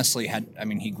honestly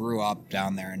he grew up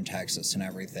down there in Texas and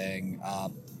everything,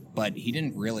 but he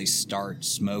didn't really start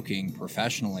smoking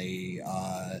professionally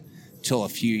till a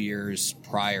few years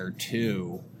prior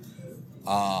to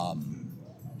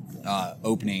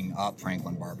opening up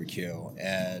Franklin Barbecue.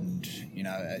 And,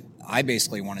 I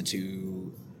basically wanted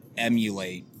to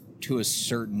emulate, to a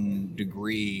certain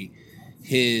degree,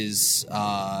 his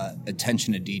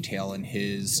attention to detail and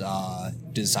his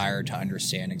desire to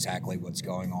understand exactly what's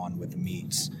going on with the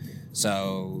meats.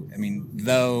 So,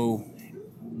 though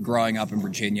growing up in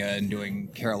Virginia and doing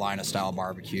Carolina-style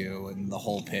barbecue and the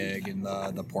whole pig and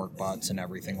the pork butts and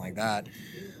everything like that,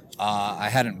 I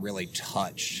hadn't really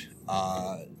touched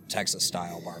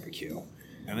Texas-style barbecue.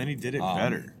 And then he did it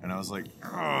better, and I was like,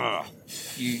 ugh.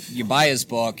 You buy his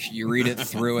book, you read it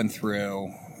through and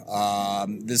through.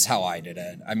 This is how I did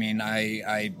it.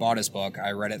 I bought his book,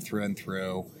 I read it through and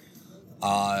through.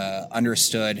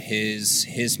 Understood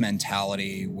his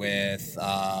mentality with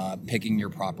picking your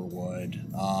proper wood,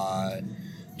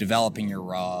 developing your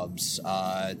rubs,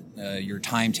 your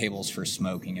timetables for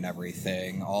smoking and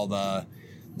everything, all the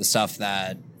stuff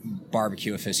that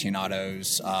barbecue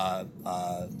aficionados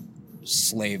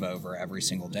slave over every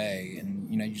single day, and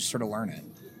you just sort of learn it,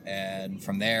 and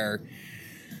from there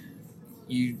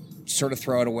you sort of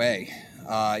throw it away.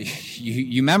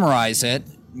 You memorize it,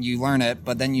 you learn it,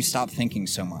 but then you stop thinking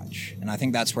so much. And I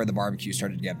think that's where the barbecue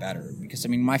started to get better. Because,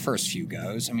 my first few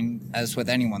goes, as with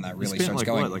anyone that really starts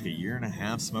going... like a year and a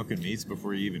half smoking meats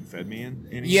before you even fed me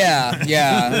any? Yeah.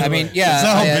 That's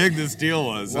how big this deal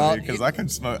was. Because I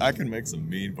can make some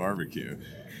mean barbecue.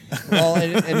 Well,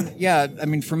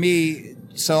 for me,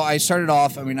 so I started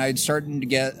off, I'd started to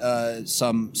get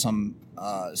some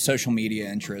social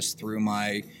media interest through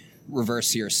my reverse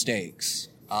sear steaks.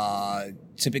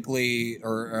 Typically,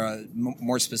 or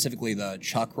more specifically, the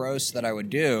chuck roast that I would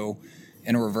do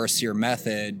in a reverse sear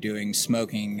method, doing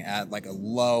smoking at like a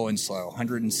low and slow,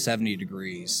 170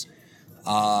 degrees,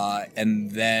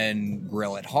 and then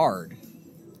grill it hard.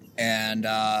 And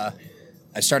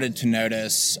I started to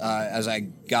notice, as I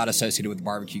got associated with the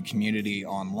barbecue community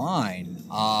online,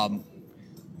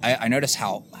 I noticed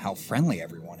how friendly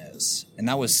everyone is. And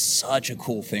that was such a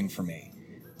cool thing for me.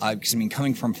 Because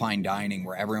coming from fine dining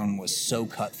where everyone was so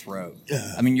cutthroat,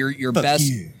 your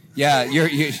best,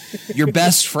 your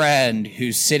best friend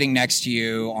who's sitting next to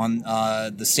you on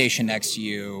the station next to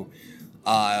you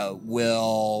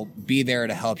will be there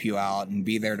to help you out and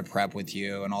be there to prep with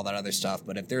you and all that other stuff.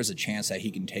 But if there's a chance that he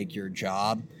can take your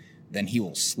job, then he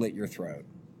will slit your throat.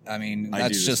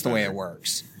 That's just the way it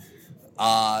works.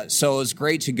 So it was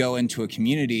great to go into a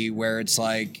community where it's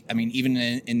like, I mean, even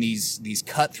in these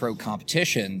cutthroat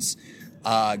competitions,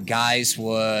 guys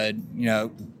would,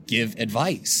 give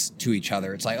advice to each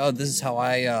other. It's like, oh, this is how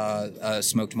I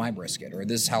smoked my brisket, or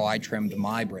this is how I trimmed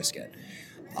my brisket.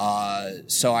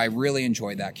 So I really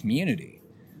enjoyed that community.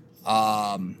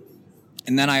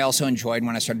 And then I also enjoyed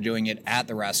when I started doing it at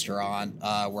the restaurant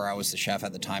where I was the chef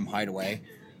at the time, Hideaway.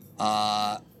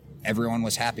 Everyone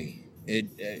was happy.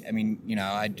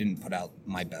 I didn't put out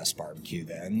my best barbecue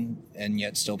then, and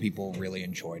yet still people really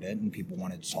enjoyed it, and people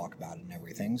wanted to talk about it and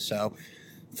everything. So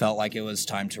felt like it was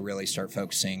time to really start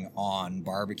focusing on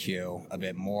barbecue a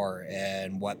bit more,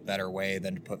 and what better way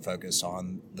than to put focus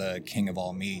on the king of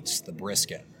all meats, the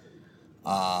brisket.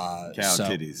 Cow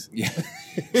titties. Yeah.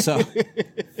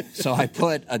 So I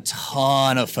put a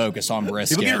ton of focus on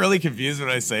brisket. People get really confused when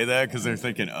I say that because they're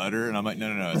thinking udder, and I'm like,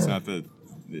 no, it's not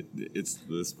it's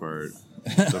this part,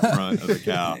 the front of the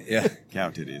cow. Yeah.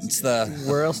 Cow titties. It's the.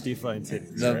 Where else do you find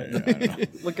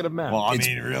titties? Look at a map. Well, I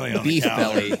mean, really, on beef the cow.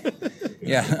 belly.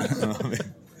 Yeah.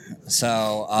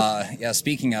 So,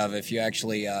 speaking of, if you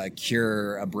actually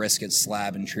cure a brisket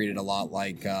slab and treat it a lot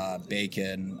like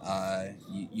bacon,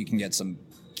 you can get some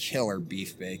killer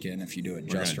beef bacon if you do it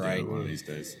just We're gonna right. do it one of these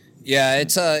days. Yeah,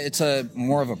 it's a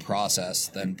more of a process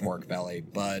than pork belly,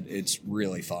 but it's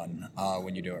really fun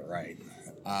when you do it right.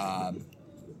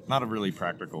 Not a really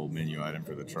practical menu item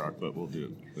for the truck, but we'll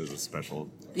do it as a special.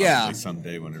 Yeah. Probably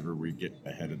someday whenever we get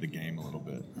ahead of the game a little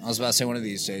bit. I was about to say one of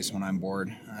these days when I'm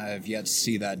bored. I've yet to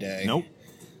see that day. Nope.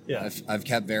 Yeah. I've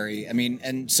kept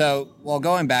and so,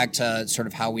 going back to sort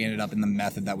of how we ended up in the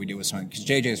method that we do with smoking, because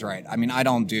JJ's right. I mean, I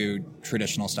don't do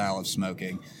traditional style of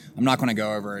smoking. I'm not going to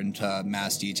go over into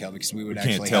mass detail because we would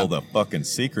actually Can't tell the fucking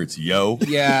secrets, yo.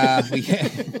 Yeah, we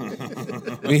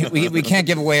can't. we can't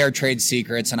give away our trade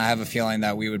secrets, and I have a feeling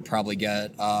that we would probably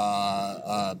get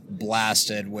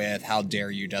blasted with "How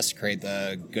dare you desecrate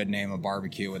the good name of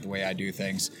barbecue with the way I do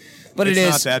things." But it's it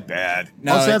is not that bad.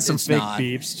 No, Let's add some it's fake not.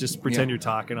 beeps. Just pretend Yeah. you're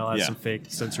talking. I'll add Yeah. some fake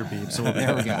censor beeps. So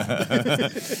There we go.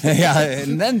 Yeah,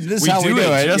 and then this is We how do we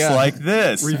do it it. just yeah. like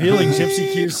this. revealing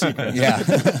Gypsy Q's secret. Yeah.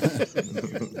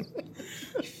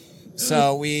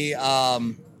 So we,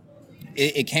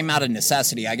 it came out of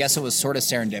necessity. I guess it was sort of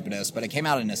serendipitous, but it came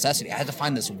out of necessity. I had to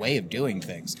find this way of doing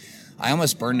things. I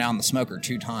almost burned down the smoker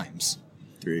 2 times.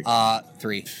 3.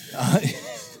 3.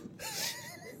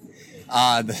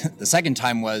 The second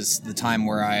time was the time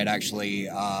where I had actually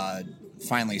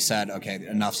finally said, okay,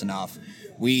 enough's enough.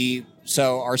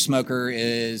 So our smoker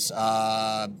is,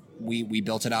 we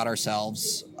built it out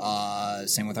ourselves.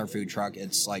 Same with our food truck.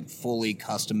 It's like fully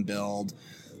custom build.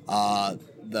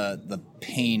 The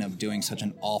pain of doing such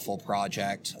an awful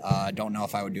project. Don't know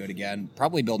if I would do it again.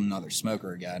 Probably build another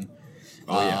smoker again.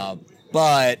 Oh, yeah.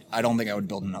 But I don't think I would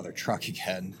build another truck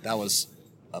again. That was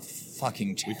a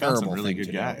fucking terrible We found some really thing good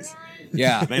to do. guys.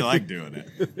 Yeah. They like doing it.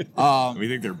 We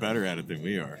think they're better at it than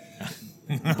we are.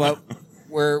 But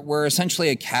we're essentially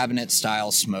a cabinet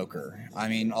style smoker. I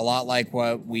mean, a lot like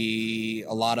what a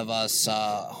lot of us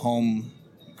home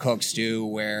cooks do,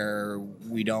 where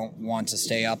we don't want to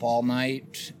stay up all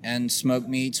night and smoke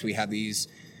meats. We have these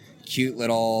cute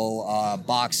little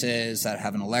boxes that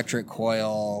have an electric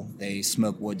coil. They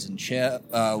smoke wood chips,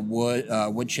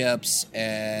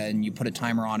 and you put a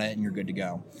timer on it and you're good to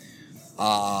go.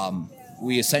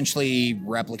 We essentially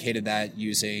replicated that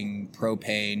using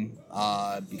propane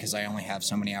because I only have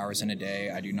so many hours in a day.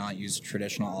 I do not use a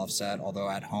traditional offset, although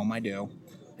at home I do.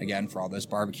 Again, for all those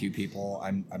barbecue people,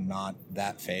 I'm not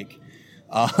that fake.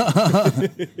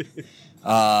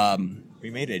 We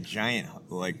made a giant,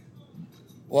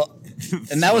 Well,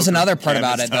 and that was another part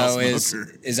about it, cabinet-style though,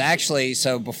 smoker. is actually,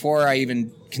 so before I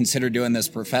even considered doing this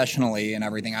professionally and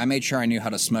everything, I made sure I knew how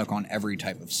to smoke on every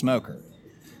type of smoker.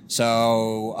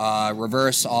 So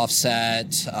reverse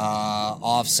offset,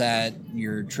 offset,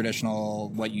 your traditional,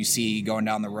 what you see going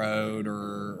down the road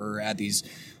or at these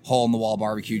hole-in-the-wall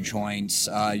barbecue joints,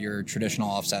 your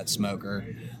traditional offset smoker,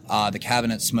 the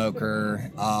cabinet smoker,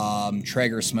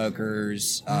 Traeger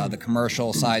smokers, the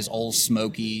commercial-size old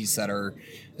Smokies that are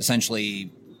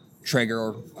essentially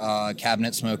Traeger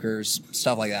cabinet smokers,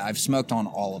 stuff like that. I've smoked on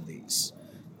all of these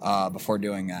before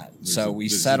doing that. There's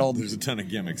a ton of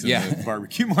gimmicks in the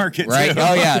barbecue market, right? too.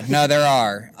 Oh, yeah. No, there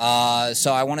are.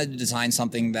 So I wanted to design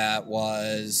something that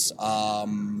was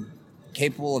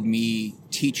capable of me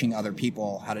teaching other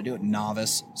people how to do it.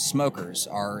 Novice smokers,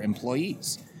 our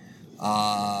employees.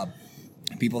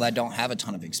 People that don't have a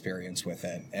ton of experience with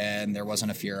it. And there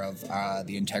wasn't a fear of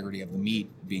the integrity of the meat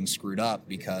being screwed up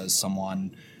because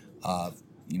someone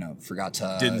forgot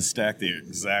to didn't stack the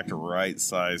exact right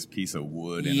size piece of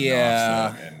wood in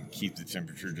an offset and keep the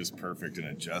temperature just perfect and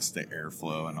adjust the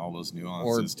airflow and all those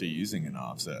nuances to using an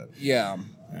offset. Yeah.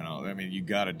 You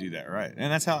got to do that right.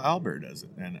 And that's how Albert does it.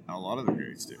 And a lot of the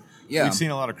greats do. Yeah. We've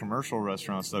seen a lot of commercial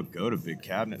restaurants, though, go to big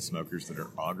cabinet smokers that are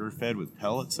auger fed with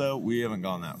pellets, though. We haven't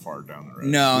gone that far down the road.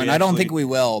 No, and I don't think we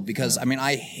will because,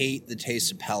 I hate the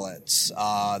taste of pellets.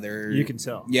 You can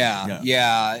tell.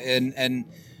 Yeah. And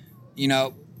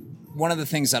one of the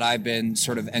things that I've been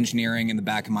sort of engineering in the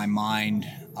back of my mind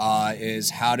is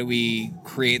how do we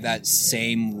create that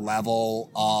same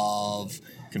level of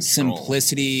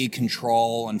simplicity,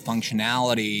 control, and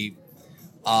functionality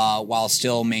while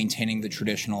still maintaining the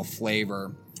traditional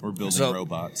flavor. We're building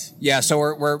robots. Yeah, so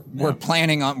we're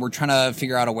planning on, we're trying to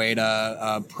figure out a way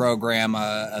to program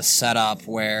a setup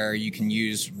where you can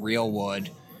use real wood,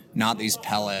 not these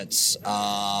pellets.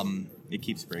 It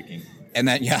keeps breaking. And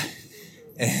then,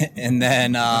 and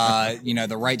then,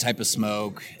 the right type of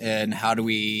smoke, and how do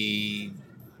we,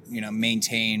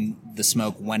 maintain the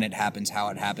smoke when it happens, how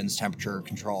it happens, temperature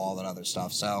control, all that other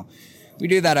stuff. So we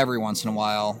do that every once in a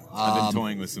while. I've been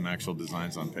toying with some actual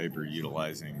designs on paper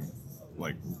utilizing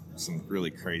like some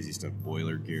really crazy stuff,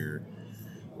 boiler gear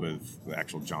with the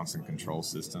actual Johnson control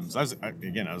systems. I was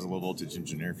a low voltage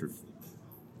engineer for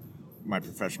my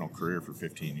professional career for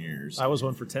 15 years. I was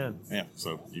one for 10. Yeah,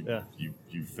 so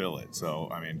you feel it. So,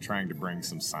 trying to bring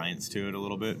some science to it a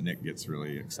little bit, Nick gets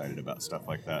really excited about stuff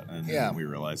like that. And then we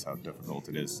realize how difficult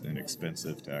it is and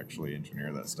expensive to actually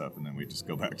engineer that stuff. And then we just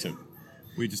go back to,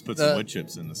 we just put some wood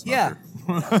chips in the smoker.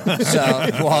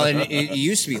 Yeah. And it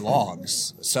used to be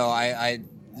logs. So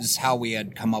this is how we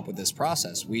had come up with this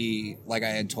process. We, like I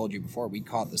had told you before, we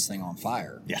caught this thing on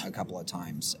fire a couple of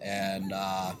times. And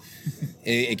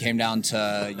it came down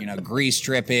to, grease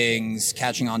drippings,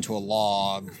 catching onto a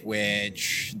log,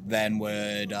 which then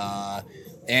would,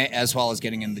 as well as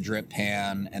getting in the drip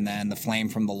pan, and then the flame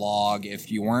from the log,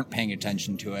 if you weren't paying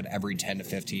attention to it every 10 to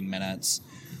 15 minutes.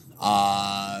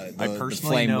 I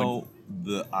personally know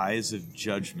the eyes of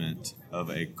judgment of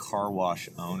a car wash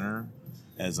owner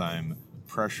as I'm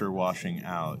pressure washing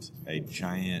out a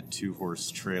giant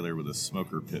 2-horse trailer with a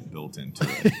smoker pit built into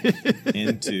it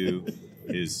into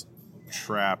his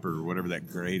trap or whatever that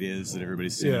grate is that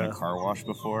everybody's seen in a car wash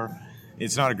before.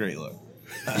 It's not a great look.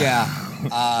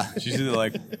 Yeah. She's either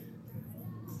like,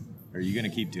 are you going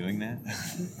to keep doing that?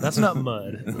 That's not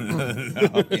mud.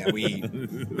 No. Yeah,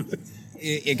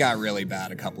 it got really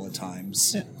bad a couple of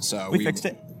times. So we fixed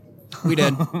it. We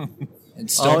did.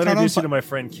 I'll introduce you to my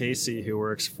friend Casey, who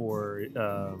works for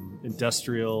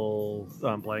industrial.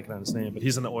 I'm blanking on his name, but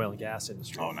he's in the oil and gas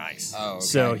industry. Oh, nice. Oh, okay.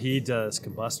 So he does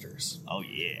combustors. Oh,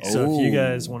 yeah. So if you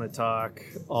guys want to talk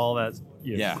all that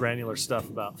Yeah. granular stuff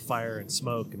about fire and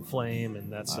smoke and flame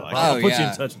and that stuff, like I'll it. put Oh, you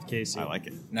yeah. in touch with Casey. I like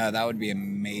it. No, that would be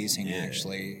amazing,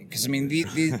 actually. Because, I mean,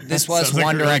 this was Sounds like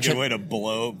one a really direction. good way to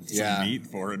blow Yeah. some meat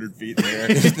 400 feet in the air.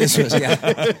 This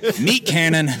was, meat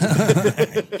cannon.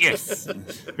 Yes.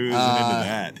 Who isn't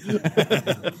into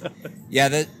that?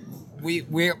 Yeah,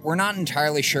 we're not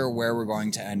entirely sure where we're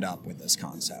going to end up with this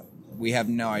concept. We have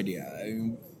no idea.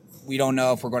 We don't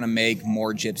know if we're going to make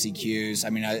more Gypsy Qs. I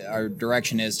mean, our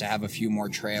direction is to have a few more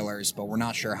trailers, but we're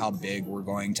not sure how big we're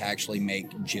going to actually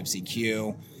make Gypsy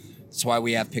Q. That's why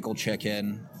we have Pickle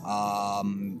Chicken.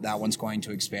 That one's going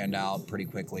to expand out pretty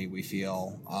quickly, we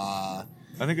feel. I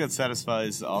think that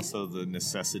satisfies also the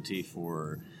necessity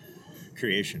for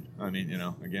creation. I mean,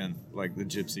 again, like the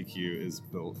Gypsy Q is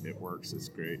built, it works, it's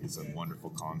great, it's a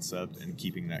wonderful concept, and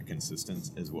keeping that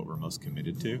consistent is what we're most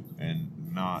committed to, and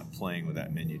not playing with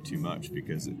that menu too much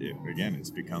because, it's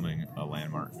becoming a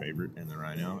landmark favorite in the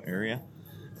Rhino area,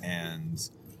 and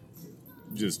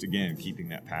just, again, keeping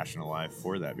that passion alive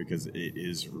for that because it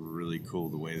is really cool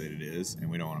the way that it is, and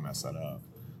we don't want to mess that up.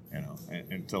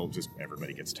 Until just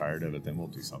everybody gets tired of it, then we'll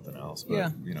do something else.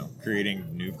 But,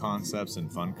 creating new concepts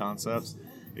and fun concepts,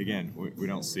 again, we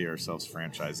don't see ourselves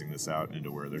franchising this out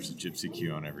into where there's a Gypsy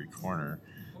Q on every corner.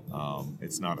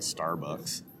 It's not a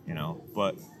Starbucks,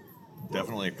 but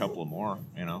definitely a couple of more,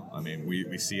 I mean,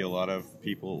 we see a lot of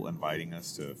people inviting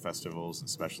us to festivals and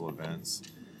special events.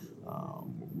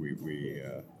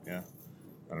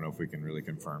 I don't know if we can really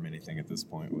confirm anything at this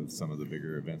point with some of the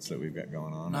bigger events that we've got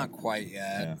going on. Not quite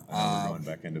yet. Yeah, we're going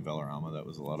back into Velarama. That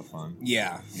was a lot of fun.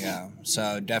 Yeah.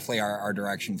 So definitely our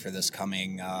direction for this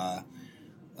coming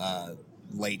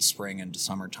late spring into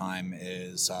summertime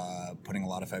is putting a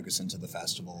lot of focus into the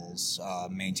festivals,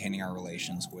 maintaining our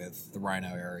relations with the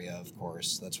Rhino area, of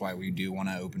course. That's why we do want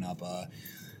to open up a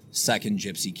second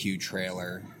Gypsy Q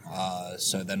trailer.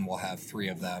 So then we'll have 3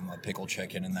 of them, a Pickle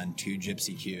Chicken and then 2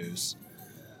 Gypsy Qs.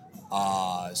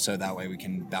 So that way we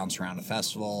can bounce around to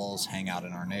festivals, hang out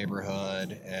in our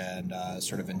neighborhood, and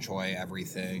sort of enjoy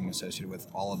everything associated with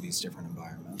all of these different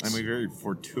environments. And we very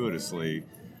fortuitously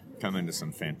come into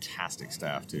some fantastic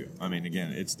staff too. I mean,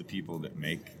 again, it's the people that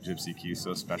make Gypsy Q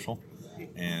so special.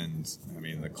 And I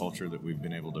mean, the culture that we've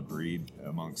been able to breed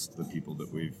amongst the people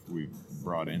that we've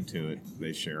brought into it,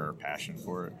 they share our passion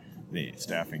for it. The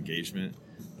staff engagement,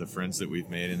 the friends that we've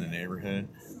made in the neighborhood,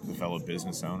 the fellow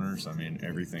business owners. I mean,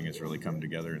 everything has really come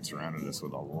together and surrounded us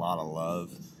with a lot of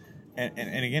love.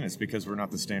 And again, it's because we're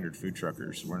not the standard food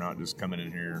truckers. We're not just coming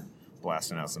in here,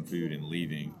 blasting out some food and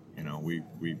leaving. You know, we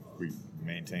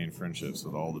maintain friendships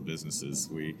with all the businesses.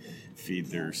 We feed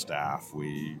their staff.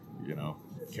 We, you know,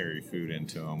 carry food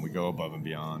into them. We go above and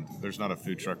beyond. There's not a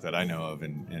food truck that I know of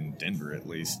in Denver, at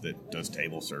least, that does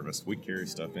table service. We carry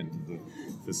stuff into the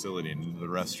facility, into the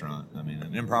restaurant. I mean,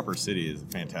 an Improper City is a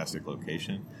fantastic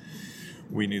location.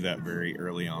 We knew that very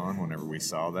early on whenever we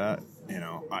saw that. You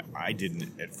know, I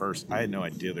didn't at first. I had no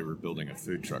idea they were building a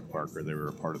food truck park or they were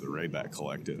a part of the Rayback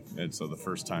Collective. And so the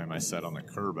first time I sat on the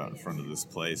curb out in front of this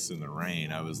place in the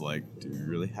rain, I was like, do we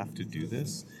really have to do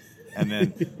this? And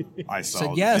then I saw,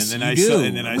 so, yes, and then I saw, do.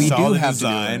 and then I we saw do the have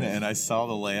design, to do it. and I saw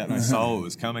the layout, and I saw what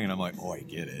was coming, and I'm like, oh, I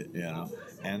get it, you know.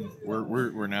 And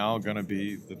we're now going to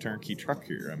be the turnkey truck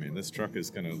here. I mean, this truck is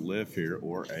going to live here,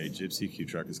 or a Gypsy Q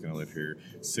truck is going to live here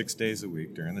 6 days a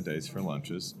week during the days for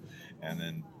lunches, and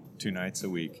then 2 nights a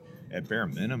week at bare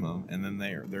minimum. And then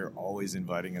they're always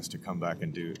inviting us to come back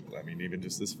and do. I mean, even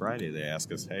just this Friday, they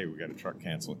ask us, "Hey, we got a truck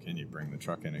canceled. Can you bring the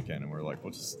truck in again?" And we're like,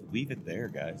 "Well, just leave it there,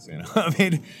 guys." You know, I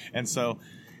mean, and so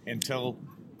until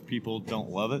people don't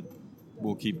love it,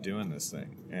 we'll keep doing this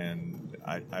thing. And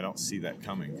I don't see that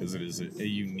coming because it is a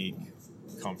unique,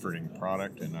 comforting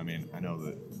product. And I mean, I know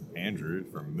that Andrew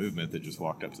from Movement that just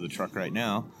walked up to the truck right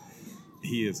now,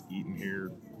 he has eaten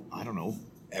here, I don't know,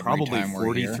 probably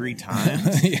 43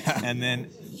 times. Yeah. And then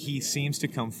he seems to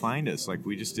come find us. Like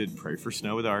we just did Pray for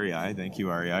Snow with REI. Thank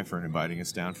you, REI, for inviting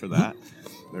us down for that.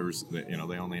 There was, you know,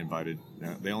 they only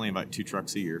invite 2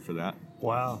 trucks a year for that.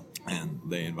 Wow. And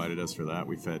they invited us for that.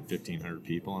 We fed 1,500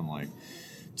 people in like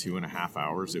 2.5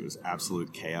 hours. It was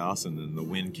absolute chaos, and then the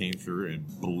wind came through and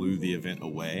blew the event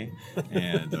away,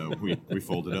 and we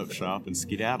folded up shop and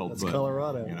skedaddled. That's but,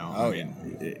 Colorado. You know,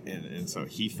 and so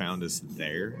he found us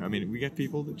there. I mean, we got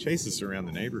people that chase us around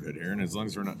the neighborhood here, and as long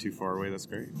as we're not too far away, that's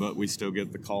great. But we still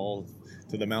get the call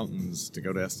to the mountains to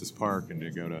go to Estes Park and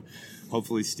to go to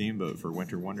hopefully Steamboat for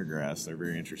Winter Wondergrass. They're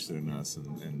very interested in us,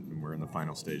 and we're in the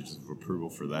final stages of approval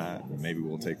for that. And maybe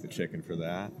we'll take the chicken for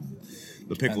that, and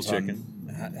the pickle chicken.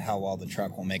 How well the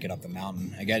truck will make it up the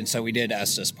mountain again. So we did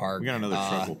Estes Park. We got another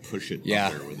truck. We'll push it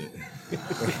up there with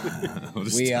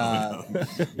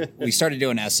it. We started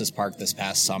doing Estes Park this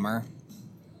past summer,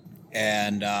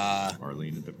 and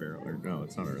Arlene at the barrel. Or no,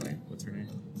 it's not Arlene. What's her name?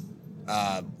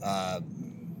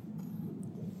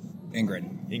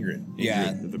 Ingrid.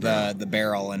 Yeah, the the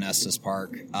barrel in Estes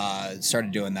Park.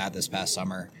 Started doing that this past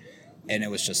summer, and it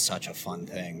was just such a fun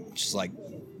thing. Just like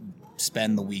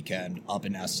spend the weekend up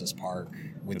in Estes Park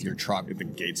with your truck at the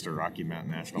gates to Rocky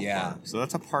Mountain National Yeah. Park. So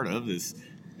that's a part of this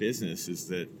business, is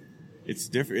that it's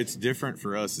different. It's different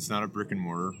for us. It's not a brick and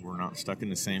mortar. We're not stuck in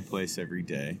the same place every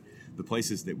day. The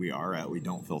places that we are at, we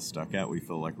don't feel stuck at. We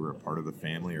feel like we're a part of the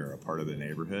family or a part of the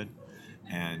neighborhood,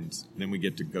 and then we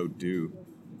get to go do,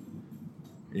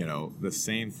 you know, the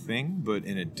same thing but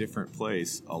in a different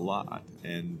place a lot,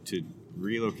 and to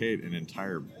relocate an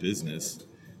entire business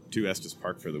to Estes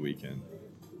Park for the weekend,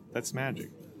 that's magic.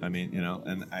 I mean, you know,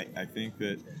 and I think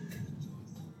that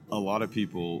a lot of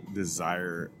people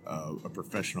desire a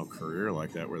professional career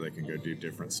like that where they can go do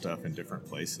different stuff in different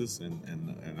places,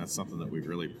 and that's something that we've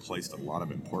really placed a lot of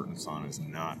importance on, is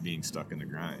not being stuck in the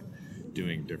grind,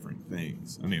 doing different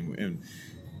things. I mean, and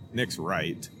Nick's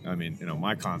right. I mean, you know,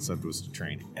 my concept was to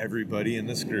train everybody in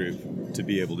this group to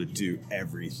be able to do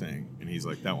everything, and he's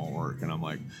like, that won't work, and I'm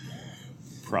like,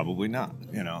 probably not,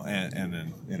 you know, and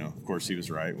then, you know, of course he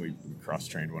was right. We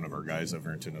cross-trained one of our guys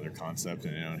over into another concept,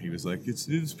 and, you know, he was like, it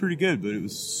was pretty good, but it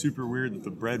was super weird that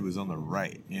the bread was on the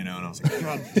right, you know, and I was like,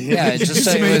 God damn Yeah, it, it just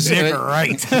it was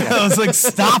right. I was like,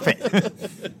 stop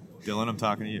it. Dylan, I'm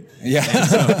talking to you. Yeah. And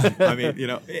so, I mean, you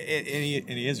know, and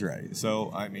he is right.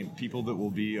 So, I mean, people that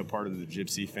will be a part of the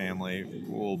Gypsy family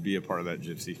will be a part of that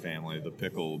Gypsy family. The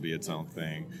pickle will be its own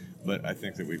thing. But I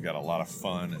think that we've got a lot of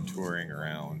fun and touring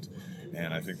around,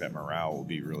 and I think that morale will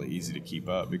be really easy to keep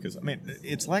up because, I mean,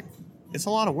 it's a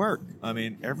lot of work. I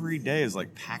mean, every day is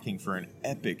like packing for an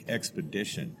epic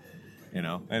expedition. you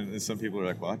know. And some people are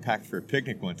like, well, I packed for a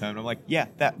picnic one time. And I'm like, yeah,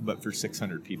 that, but for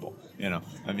 600 people, you know.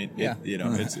 I mean,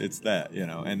 it's that, you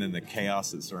know. And then the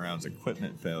chaos that surrounds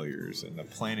equipment failures and the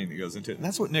planning that goes into it. And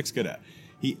that's what Nick's good at.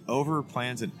 He over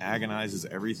plans and agonizes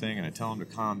everything, and I tell him to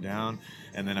calm down.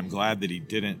 And then I'm glad that he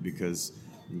didn't, because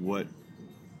what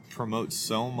promotes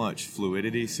so much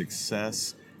fluidity,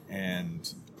 success,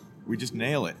 and we just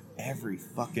nail it every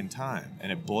fucking time.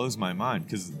 And it blows my mind,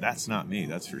 because that's not me,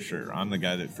 that's for sure. I'm the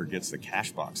guy that forgets the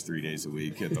cash box 3 days a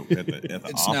week at the It's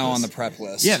office. now on the prep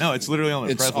list. Yeah, no, it's literally on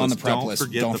the prep list. On the prep Don't list.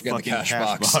 forget Don't the forget fucking the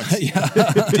cash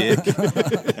box.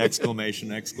 Dick.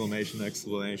 Exclamation, exclamation,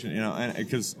 exclamation. You know, and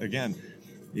because, again,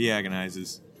 he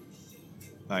agonizes,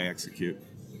 I execute.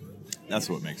 That's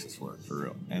what makes us work, for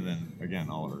real. And then, again,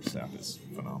 all of our staff is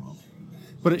phenomenal.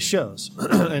 But it shows.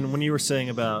 And when you were saying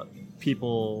about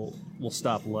people will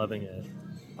stop loving it,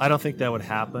 I don't think that would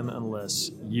happen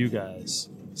unless you guys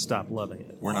stop loving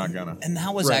it. We're not gonna. And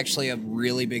that was actually a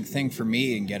really big thing for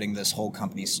me in getting this whole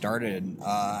company started.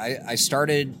 I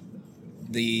started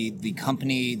the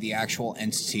company, the actual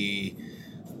entity,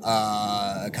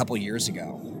 a couple years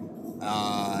ago.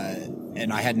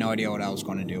 And I had no idea what I was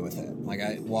going to do with it.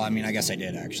 I guess I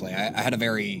did, actually. I had a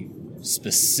very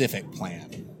specific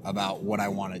plan about what I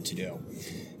wanted to do,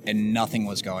 and nothing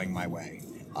was going my way.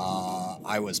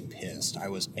 I was pissed. I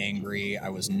was angry. I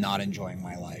was not enjoying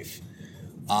my life.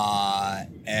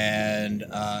 And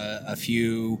a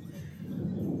few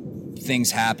things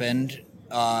happened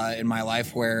in my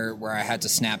life where I had to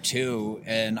snap to,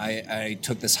 and I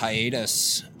took this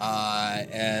hiatus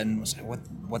and was like,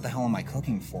 what the hell am I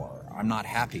cooking for? I'm not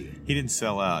happy. He didn't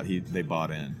sell out. They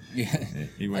bought in. Yeah.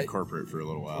 He went corporate for a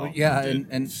little while. Well, yeah, Did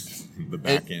and the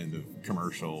back end of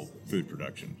commercial food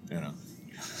production, you know.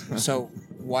 So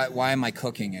why am I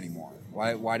cooking anymore?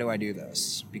 Why do I do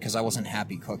this? Because I wasn't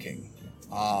happy cooking.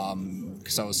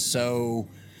 Because I was so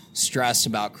stressed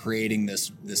about creating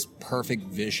this perfect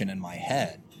vision in my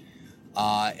head.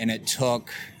 And it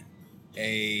took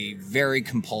a very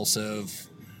compulsive,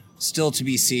 still to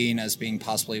be seen as being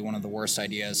possibly one of the worst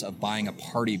ideas, of buying a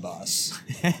party bus.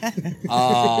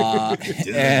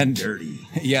 And dirty.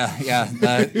 Yeah.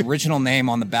 The original name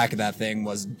on the back of that thing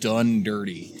was Done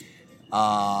Dirty.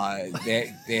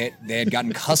 They had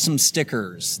gotten custom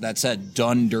stickers that said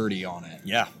 "Done Dirty" on it.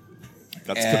 Yeah,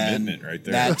 that's commitment right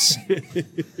there. That's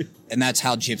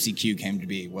how Gypsy Q came to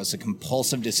be. Was a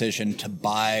compulsive decision to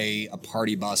buy a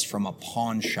party bus from a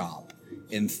pawn shop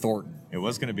in Thornton. It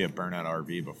was going to be a burnout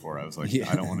RV before. I was like,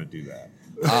 I don't want to do that.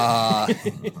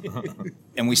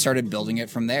 And we started building it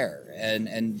from there. And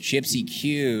Gypsy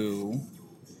Q,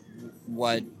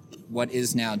 what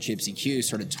is now Gypsy Q,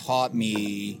 sort of taught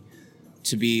me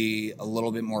to be a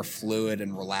little bit more fluid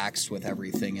and relaxed with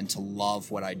everything, and to love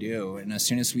what I do. And as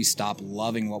soon as we stop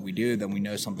loving what we do, then we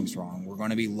know something's wrong. We're going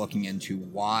to be looking into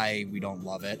why we don't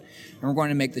love it, and we're going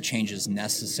to make the changes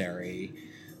necessary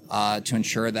to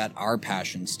ensure that our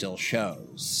passion still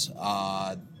shows.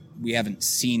 We haven't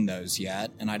seen those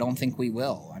yet, and I don't think we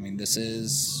will. I mean, this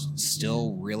is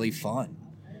still really fun.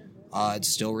 It's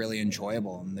still really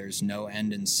enjoyable, and there's no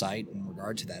end in sight in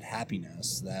regard to that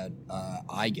happiness that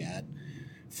I get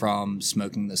from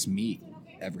smoking this meat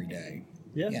every day.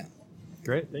 Yeah.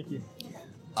 Great, thank you.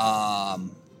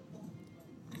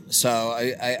 So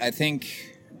I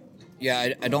think,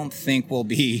 I don't think we'll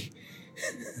be...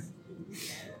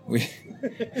 we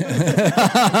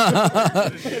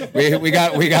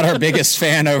got our biggest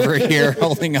fan over here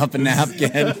holding up a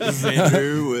napkin.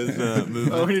 Andrew with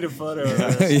movement. Oh, we need a photo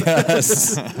of this.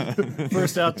 Yes.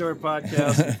 First outdoor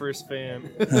podcast, and first fan.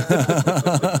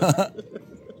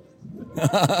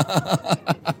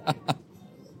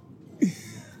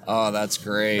 Oh, that's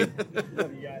great.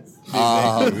 Love you guys.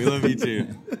 Thank you. We love you too.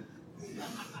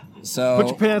 So Put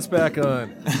your pants back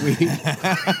on.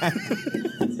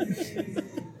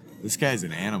 This guy's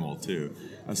an animal too.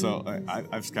 So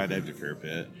I've skydived a fair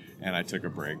bit, and I took a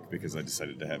break because I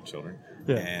decided to have children,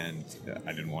 and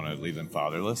I didn't want to leave them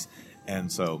fatherless.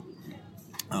 And so,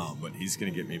 but he's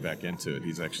going to get me back into it.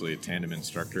 He's actually a tandem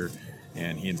instructor,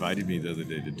 and he invited me the other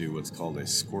day to do what's called a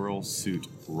squirrel suit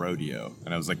rodeo.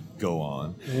 And I was like, go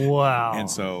on. Wow. And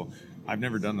so I've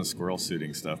never done the squirrel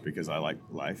suiting stuff because I like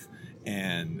life.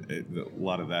 And a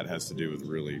lot of that has to do with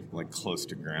really like close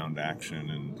to ground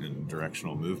action and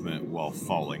directional movement while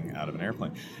falling out of an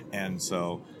airplane. And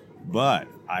so, but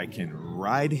I can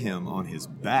ride him on his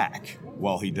back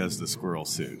while he does the squirrel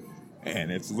suit.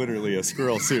 And it's literally a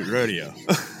squirrel suit rodeo.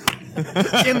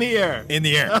 In the air. In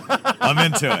the air. I'm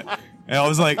into it. And I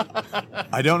was like,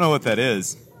 I don't know what that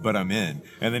is, but I'm in.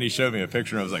 And then he showed me a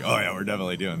picture, and I was like, oh, yeah, we're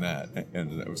definitely doing that.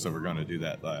 And so we're going to do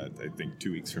that, I think,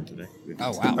 2 weeks from today.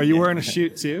 Oh, wow. Are you wearing a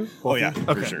chute too? Oh, yeah,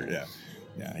 Okay. for sure, yeah.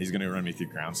 Yeah, he's going to run me through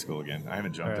ground school again. I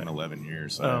haven't jumped in 11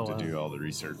 years, so I have to do all the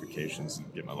recertifications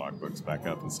and get my logbooks back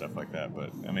up and stuff like that.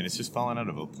 But, I mean, it's just falling out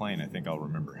of a plane. I think I'll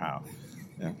remember how.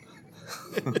 Yeah.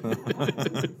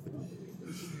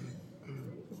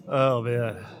 Oh,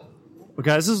 man. Well,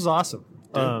 guys, this is awesome.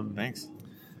 Dude, thanks.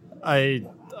 I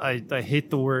hate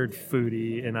the word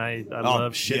foodie, and I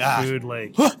love shit gosh. food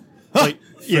like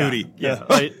Foodie.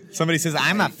 Yeah. Somebody says,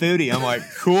 I'm a foodie. I'm like,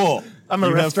 cool. I'm a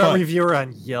You have restaurant fun. reviewer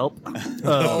on Yelp.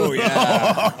 Oh,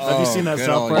 yeah. Have you seen that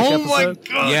South Park Oh my episode?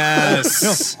 god!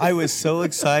 Yes. I was so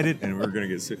excited, and we're gonna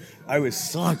get sued. I was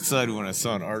so excited when I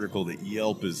saw an article that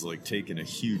Yelp is like taking a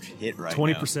huge hit right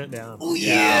 20% down. now. Oh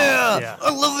yeah. Yeah.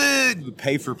 I love it. The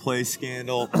pay for play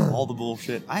scandal, all the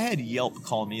bullshit. I had Yelp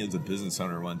call me as a business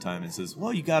owner one time and says,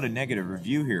 "Well, you got a negative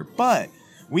review here, but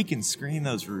we can screen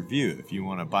those review if you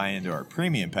want to buy into our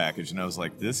premium package." And I was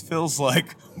like, this feels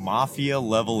like mafia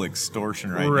level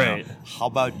extortion right now. How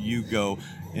about you go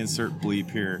insert bleep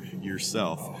here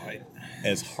yourself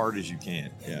as hard as you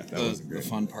can? Yeah, that was The great.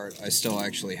 fun part, I still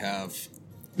actually have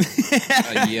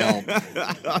a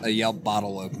Yelp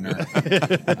bottle opener.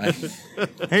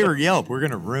 Hey, we're Yelp. We're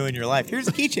going to ruin your life. Here's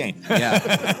a keychain.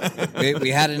 Yeah. We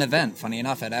had an event, funny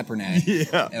enough, at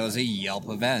Epernay. Yeah. It was a Yelp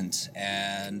event,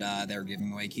 and they were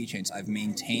giving away keychains. I've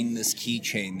maintained this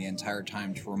keychain the entire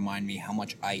time to remind me how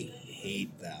much I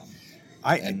hate them.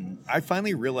 I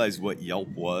finally realized what Yelp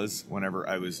was whenever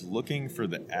I was looking for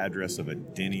the address of a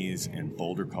Denny's in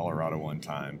Boulder, Colorado one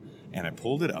time, and I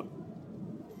pulled it up.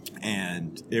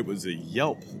 And it was a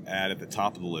Yelp ad at the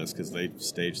top of the list because they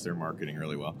staged their marketing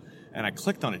really well. And I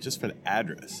clicked on it just for the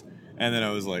address. And then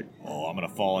I was like, oh, I'm going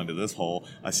to fall into this hole.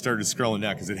 I started scrolling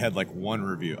down because it had like one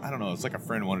review. I don't know. It's like a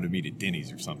friend wanted to meet at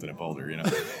Denny's or something at Boulder, you know.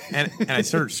 and I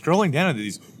started scrolling down into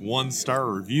these 1-star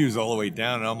reviews all the way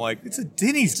down. And I'm like, it's a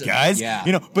Denny's, guys. Yeah.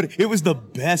 You know, but it was the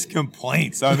best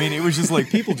complaints. I mean, it was just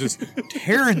like people just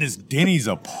tearing this Denny's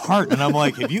apart. And I'm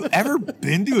like, have you ever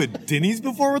been to a Denny's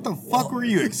before? What the fuck were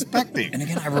you expecting? And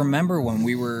again, I remember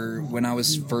when I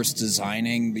was first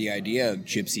designing the idea of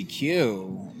Gypsy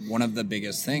Q, one of the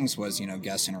biggest things was,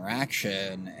 guest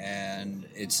interaction and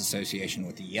its association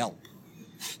with Yelp.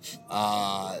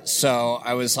 So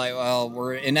I was like, well,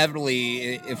 we're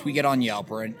inevitably, if we get on Yelp,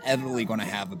 we're inevitably going to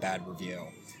have a bad review.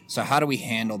 So how do we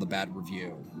handle the bad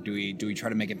review? Do we try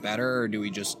to make it better, or do we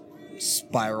just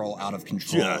spiral out of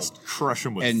control? Just crush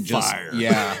them with and fire.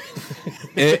 Yeah.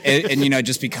 and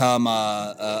just become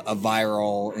a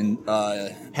viral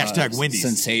Hashtag Wendy's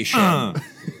sensation.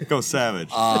 Go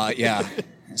savage. Yeah.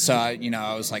 So, I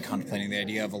was like contemplating the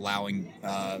idea of allowing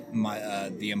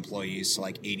the employees to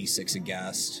like 86 a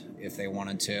guest if they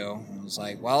wanted to. And I was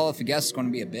like, well, if a guest is going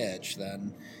to be a bitch,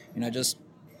 then, just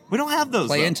we don't have those.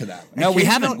 play though. into that. No, we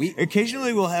haven't.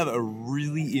 Occasionally we'll have a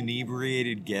really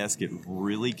inebriated guest get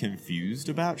really confused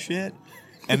about shit.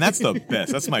 And that's the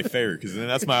best. That's my favorite, because then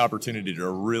that's my opportunity to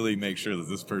really make sure that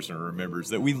this person remembers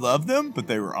that we love them, but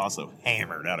they were also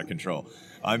hammered out of control.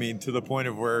 I mean, to the point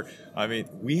of where,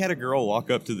 we had a girl walk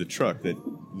up to the truck that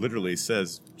literally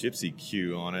says Gypsy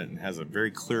Q on it and has a very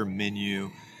clear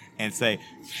menu and say,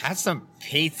 have some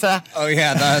pizza? Oh,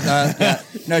 yeah.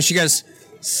 No, she goes,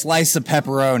 slice of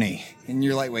pepperoni. And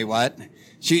you're like, wait, what?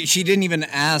 She didn't even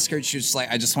ask her. She was just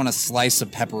like, I just want a slice of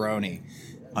pepperoni.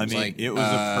 It was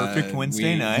a perfect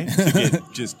Wednesday night to get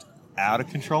just out of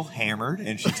control hammered,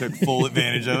 and she took full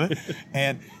advantage of it.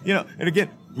 And, and again,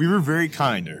 we were very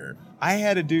kind to her. I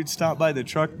had a dude stop by the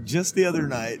truck just the other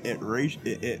night at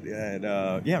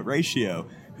Ratio,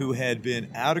 who had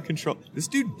been out of control. This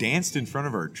dude danced in front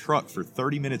of our truck for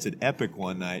 30 minutes at Epic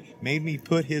one night, made me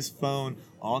put his phone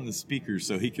on the speaker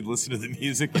so he could listen to the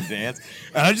music and dance.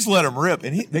 And I just let him rip.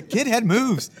 And the kid had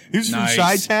moves. He was Nice. from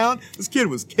Chi-Town. This kid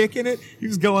was kicking it. He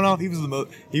was going off. He was the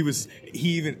most.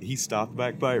 He stopped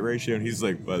back by at Ratio, and he's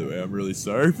like, by the way, I'm really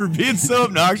sorry for being so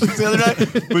obnoxious the other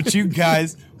night, but you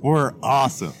guys were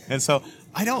awesome. And so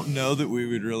I don't know that we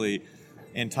would really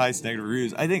entice negative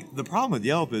reviews. I think the problem with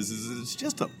Yelp is it's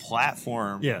just a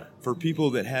platform for people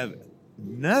that have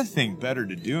nothing better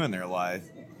to do in their life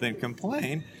than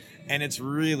complain. And it's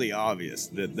really obvious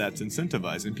that that's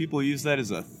incentivized. And people use that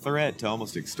as a threat to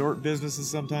almost extort businesses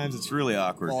sometimes. It's really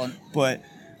awkward. But,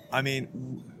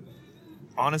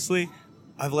 honestly,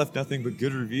 I've left nothing but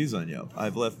good reviews on Yelp. I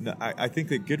think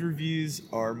that good reviews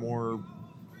are more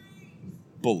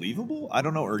believable, I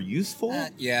don't know, or useful.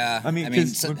 Yeah.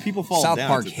 Because when people fall South down,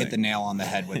 Park it's a hit thing. the nail on the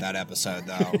head with that episode,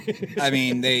 though.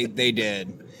 They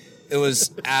did. It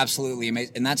was absolutely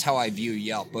amazing. And that's how I view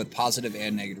Yelp, both positive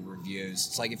and negative reviews. reviews.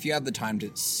 It's like, if you have the time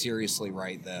to seriously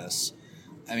write this,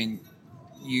 I mean,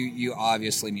 you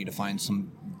obviously need to find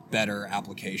some better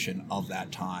application of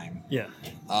that time. Yeah.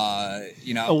 A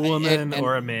woman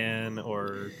or a man,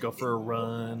 or go for a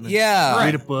run. Yeah.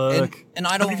 Read a book. And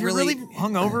I don't if you're really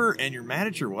hungover and you're mad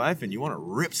at your wife and you want to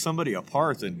rip somebody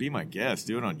apart, then be my guest.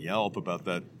 Do it on Yelp about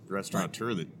that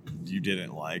restaurateur that you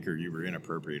didn't like or you were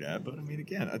inappropriate at. But I mean,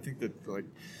 again, I think that like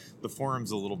the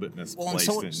forum's a little bit misplaced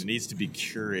and it needs to be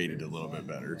curated a little bit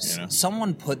better. You know?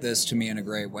 Someone put this to me in a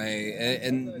great way,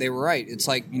 and they were right. It's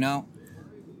like,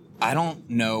 I don't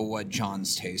know what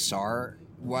John's tastes are.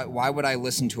 Why would I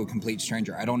listen to a complete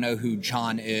stranger? I don't know who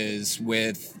John is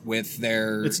with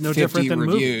their it's no 50 than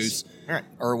reviews Right.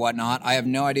 or whatnot. I have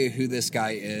no idea who this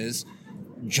guy is.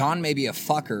 John may be a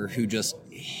fucker who just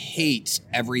hates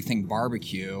everything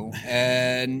barbecue,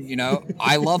 and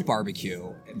I love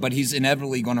barbecue, but he's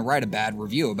inevitably going to write a bad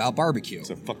review about barbecue.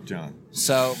 So fuck John.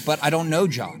 So, but I don't know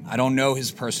John. I don't know his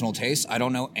personal taste. I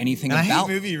don't know anything And about. I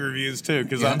hate movie reviews too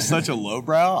because I'm such a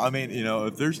lowbrow. I mean,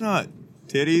 if there's not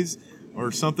titties or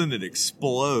something that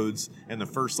explodes in the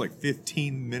first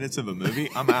 15 minutes of a movie,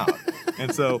 I'm out.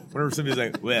 And so whenever somebody's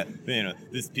like, well,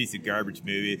 this piece of garbage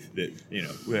movie that,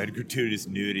 had gratuitous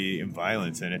nudity and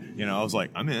violence in it, I was like,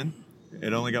 I'm in.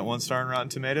 It only got 1 star on Rotten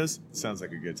Tomatoes. Sounds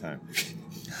like a good time.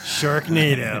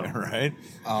 Sharknado. Right?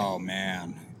 Oh,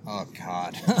 man. Oh,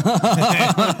 God. And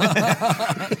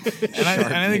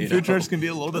I think food trucks can be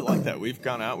a little bit like that. We've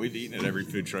gone out, we've eaten at every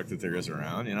food truck that there is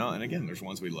around, and again, there's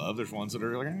ones we love, there's ones that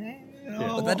are like,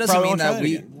 But that doesn't mean that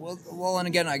well, and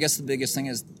again, I guess the biggest thing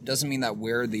is, doesn't mean that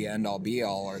we're the end all be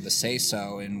all or the say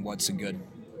so in what's a good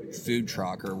food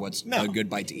truck or what's a good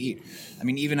bite to eat. I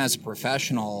mean, even as a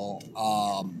professional,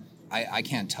 I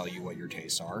can't tell you what your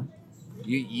tastes are.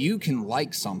 You can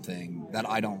like something that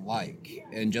I don't like,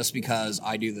 and just because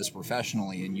I do this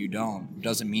professionally and you don't,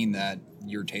 doesn't mean that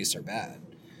your tastes are bad.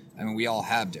 I mean, we all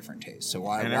have different tastes, so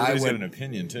why everybody's would got an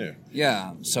opinion too?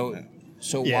 Yeah, so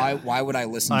Yeah. why would I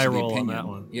listen I to the roll on opinion? that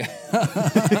one. Yeah.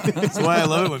 That's why I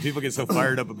love it when people get so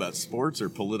fired up about sports or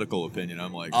political opinion.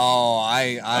 I'm like,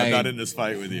 I'm not in this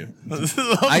fight with you.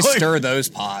 I stir those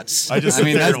pots. I just sit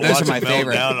mean, there and those watch are my it melt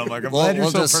favorite. down. I'm like, I'm Well, glad you're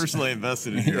we'll so just- personally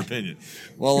invested in your opinion.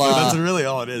 Well, that's really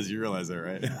all it is. You realize that,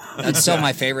 right? That's still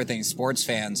my favorite thing. Sports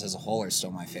fans as a whole are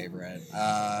still my favorite.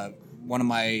 One of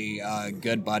my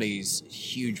good buddies,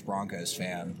 huge Broncos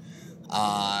fan,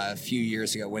 a few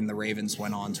years ago when the Ravens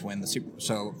went on to win the Super Bowl.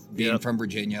 So being from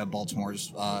Virginia,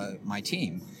 Baltimore's my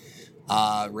team.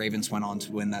 Ravens went on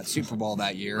to win that Super Bowl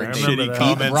that year. I They remember beat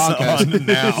that. the Broncos. On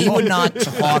now. He would not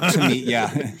talk to me.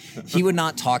 Yeah, he would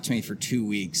not talk to me for 2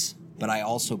 weeks. But I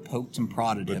also poked and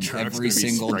prodded The him truck's every gonna be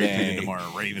single spray painted day.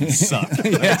 tomorrow. Ravens suck.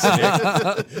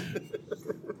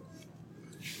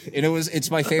 And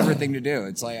it's my favorite thing to do.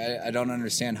 It's like I don't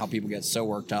understand how people get so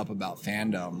worked up about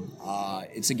fandom.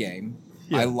 It's a game.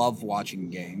 Yeah. I love watching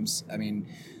games. I mean,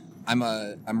 I'm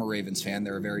a Ravens fan.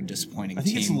 They're a very disappointing I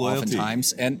think it's team loyalty.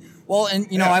 oftentimes. And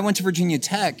I went to Virginia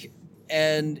Tech,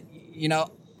 and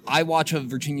I watch a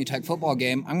Virginia Tech football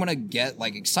game. I'm gonna get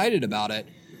excited about it,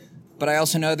 but I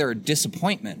also know they're a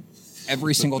disappointment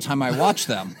every single time I watch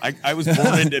them. I was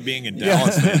born into being a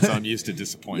Dallas fan, so I'm used to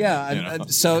disappointment. Yeah,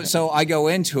 so I go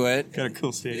into it, got a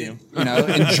cool stadium.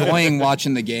 enjoying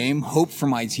watching the game, hope for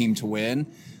my team to win,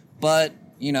 but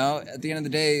at the end of the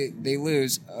day, they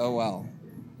lose. Oh well,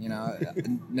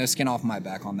 no skin off my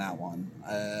back on that one.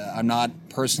 I'm not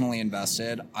personally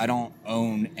invested. I don't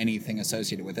own anything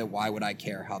associated with it. Why would I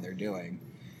care how they're doing?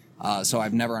 So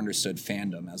I've never understood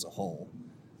fandom as a whole,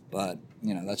 but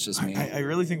that's just me. I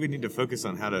really think we need to focus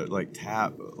on how to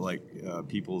tap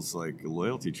people's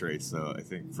loyalty traits. Though I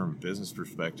think from a business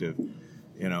perspective,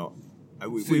 we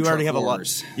already have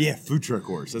wars. a lot. Yeah, food truck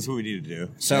wars. That's what we need to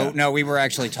do. So yeah. no, we were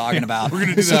actually talking about. We're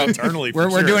going to do that internally.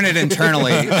 We're doing it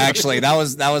internally. Actually, that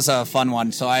was a fun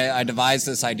one. So I devised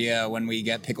this idea when we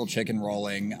get Pickled Chicken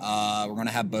rolling. We're going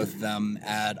to have both of them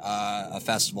at a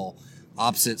festival,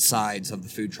 opposite sides of the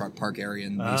food truck park area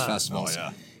in these festivals. Oh,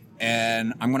 yeah.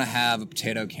 And I'm going to have a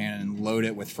potato cannon, load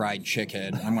it with fried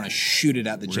chicken. I'm going to shoot it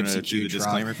at the We're going Gypsy to Q do the truck.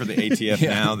 disclaimer for the ATF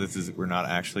now. We're not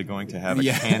actually going to have a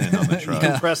cannon on the truck.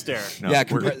 Compressed air. No, Yeah,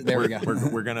 there we go.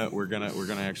 We're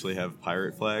gonna actually have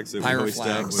pirate flags that Pirate we hoist up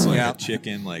flags, with yeah. a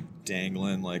chicken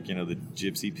dangling the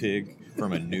gypsy pig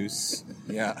from a noose.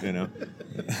 Yeah.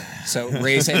 So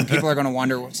raise it, and people are going to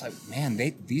wonder, it's like, man,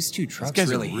 these two trucks guys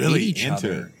are really really hate each into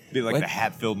other. it. Be like the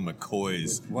Hatfield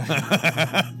McCoys.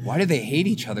 Why do they hate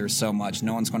each other so much?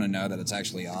 No one's going to know that it's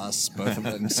actually us, both of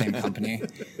them in the same company.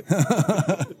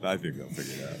 I think they'll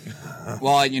figure it out.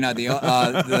 Well,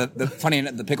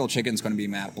 the pickle chicken's going to be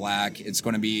matte black. It's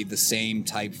going to be the same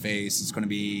typeface. It's going to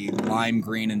be lime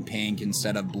green and pink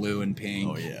instead of blue and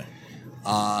pink. Oh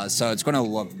yeah. So it's going to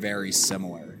look very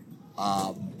similar.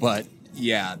 But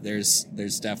yeah, there's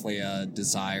definitely a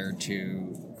desire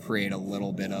to create a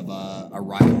little bit of a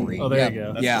rivalry. Oh, there you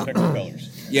go. That's the pickle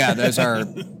colors. Yeah, those are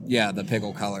the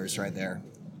pickle colors right there.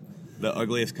 The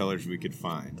ugliest colors we could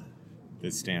find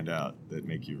that stand out, that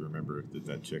make you remember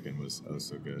that chicken was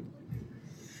so good.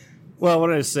 Well,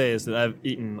 what I say is that I've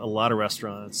eaten at a lot of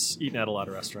restaurants, eaten at a lot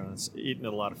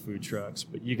of food trucks,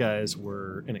 but you guys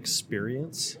were an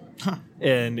experience,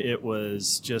 and it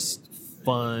was just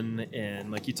fun.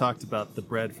 And like you talked about the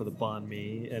bread for the banh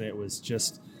mi, and it was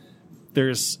just,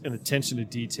 there's an attention to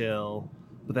detail,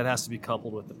 but that has to be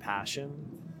coupled with the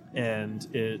passion. And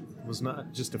it was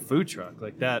not just a food truck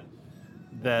like that.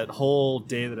 That whole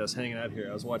day that I was hanging out here,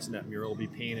 I was watching that mural be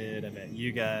painted. I met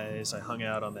you guys. I hung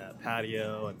out on that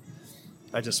patio, and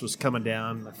I just was coming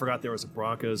down. I forgot there was a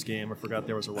Broncos game. I forgot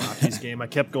there was a Rockies game. I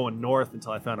kept going north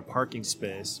until I found a parking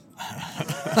space.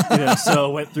 So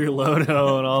I went through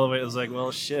Lodo and all the way. It was like,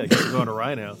 well, shit, I guess I'm going to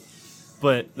Rhino.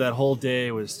 But that whole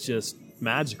day was just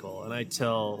magical. And when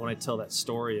I tell that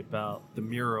story about the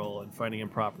mural and finding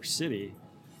Improper City,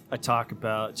 I talk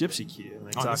about Gypsy Q, and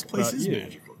I talk about you.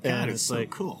 Magical. God, and it's it's so like,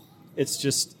 cool. It's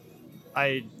just,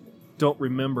 I don't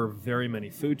remember very many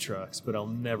food trucks, but I'll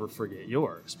never forget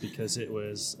yours because it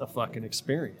was a fucking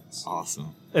experience.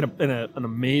 Awesome. And an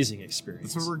amazing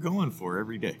experience. That's what we're going for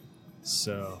every day.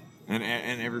 So. And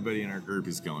everybody in our group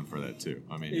is going for that too.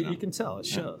 I mean, you can tell it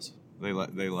shows. They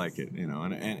like it,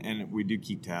 and we do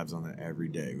keep tabs on that every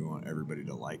day. We want everybody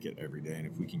to like it every day, and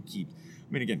if we can keep,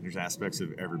 I mean, again, there's aspects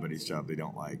of everybody's job they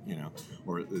don't like,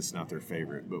 or it's not their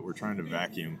favorite, but we're trying to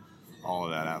vacuum all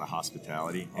of that out of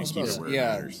hospitality and keep it where it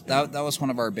matters. That was one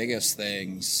of our biggest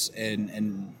things,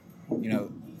 and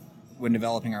when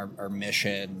developing our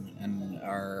mission and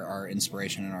our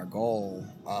inspiration and our goal.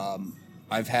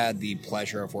 I've had the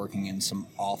pleasure of working in some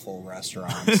awful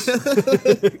restaurants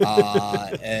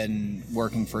and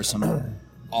working for some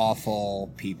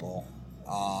awful people.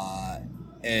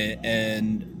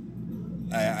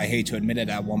 And I hate to admit it,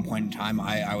 at one point in time,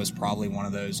 I was probably one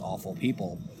of those awful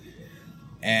people.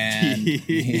 And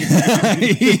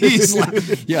he's like,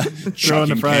 throwing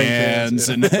the frying pans.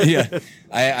 And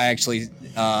I actually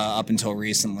up until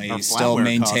recently our still flatware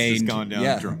maintained. cost has gone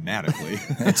down dramatically.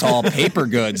 It's all paper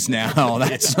goods now.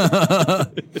 That's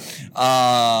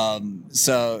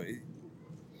so.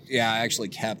 Yeah, I actually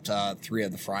kept 3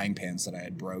 of the frying pans that I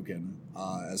had broken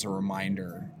as a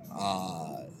reminder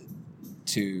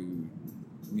to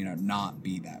not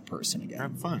be that person again.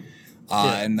 Have fun,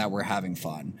 and that we're having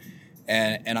fun.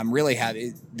 And I'm really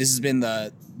happy. This has been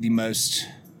the most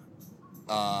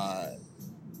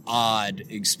odd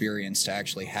experience to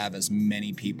actually have as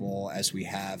many people as we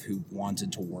have who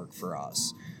wanted to work for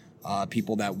us.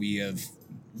 People that we have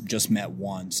just met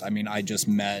once. I mean, I just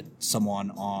met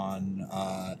someone on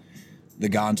the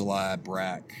gondola at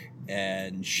Breck,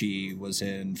 and she was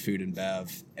in food and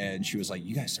bev, and she was like,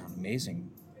 "You guys sound amazing.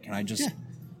 Can I just..." Yeah.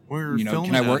 We're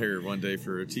filming can I work out here one day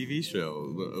for a TV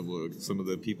show. Some of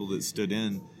the people that stood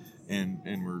in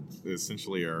and were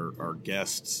essentially our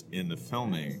guests in the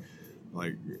filming,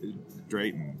 like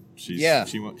Drayton. She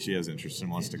has interest and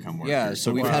wants to come work. Yeah, here.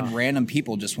 so we've had random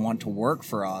people just want to work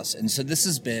for us, and so this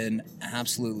has been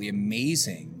absolutely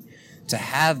amazing to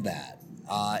have that,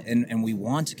 and we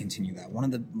want to continue that. One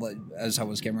of the, as I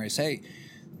was getting ready to say,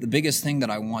 the biggest thing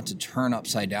that I want to turn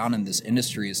upside down in this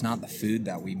industry is not the food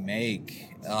that we make.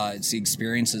 It's the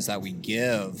experiences that we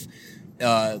give,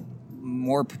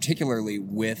 more particularly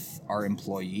with our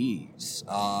employees.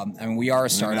 I mean, we are a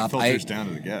startup. That filters down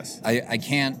to the guests. I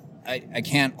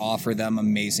can't offer them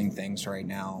amazing things right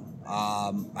now.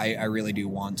 I really do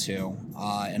want to,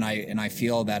 and I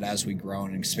feel that as we grow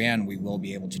and expand, we will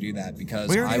be able to do that because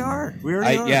we already are.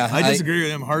 Yeah, I disagree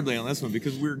with them hardly on this one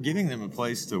because we're giving them a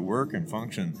place to work and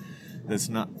function. That's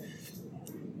not.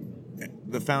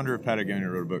 The founder of Patagonia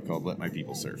wrote a book called "Let My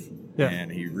People Surf," and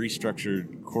he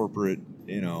restructured corporate,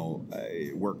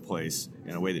 workplace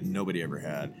in a way that nobody ever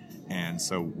had, and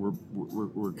so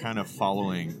we're kind of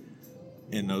following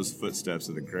in those footsteps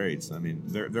of the greats. I mean,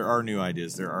 there are new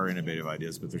ideas, there are innovative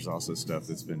ideas, but there's also stuff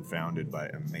that's been founded by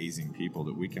amazing people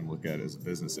that we can look at as a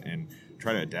business and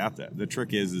try to adapt that. The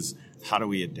trick is how do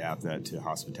we adapt that to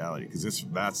hospitality? Because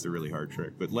that's the really hard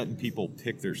trick. But letting people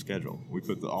pick their schedule. We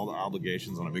put all the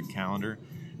obligations on a big calendar,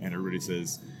 and everybody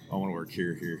says, I want to work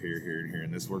here, here, here, here, and here,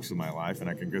 and this works with my life, and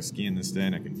I can go skiing this day,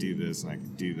 and I can do this, and I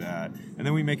can do that, and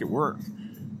then we make it work.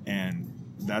 And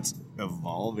that's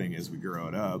evolving as we grow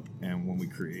it up, and when we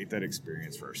create that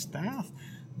experience for our staff,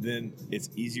 then it's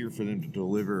easier for them to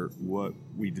deliver what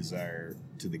we desire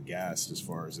to the guest as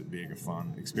far as it being a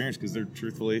fun experience, because they're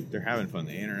having fun.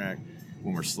 They interact.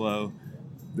 When we're slow,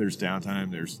 there's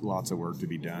downtime, there's lots of work to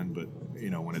be done, but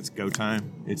when it's go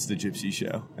time, it's the Gypsy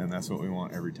show, and that's what we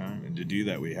want every time. And to do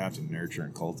that, we have to nurture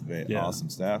and cultivate awesome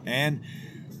staff. And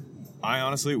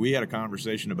we had a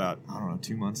conversation about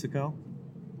 2 months ago,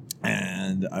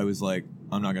 and I was like,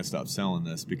 I'm not going to stop selling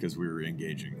this, because we were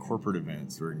engaging corporate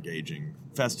events, we're engaging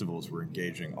festivals, we're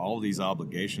engaging all of these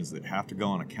obligations that have to go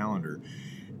on a calendar.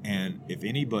 And if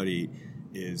anybody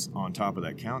is on top of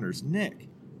that calendar, it's Nick,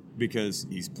 because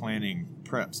he's planning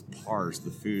preps, pars, the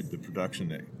food, the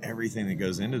production, everything that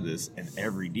goes into this, and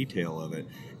every detail of it.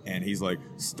 And he's like,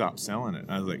 stop selling it.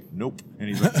 And I was like, nope. And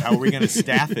he's like, how are we going to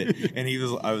staff it? And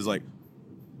I was like,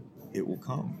 it will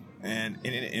come. And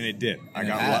it did. I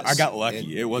got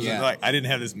lucky. It wasn't like I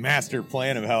didn't have this master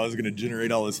plan of how I was going to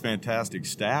generate all this fantastic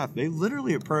staff. They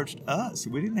literally approached us.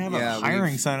 We didn't have a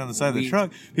hiring sign on the side of the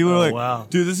truck. People were like, wow,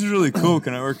 dude, this is really cool.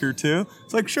 Can I work here too?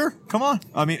 It's like, sure, come on.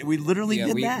 I mean, we literally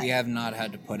did that. We have not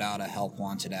had to put out a help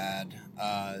wanted ad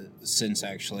since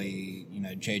actually,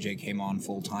 JJ came on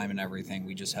full time and everything.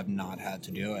 We just have not had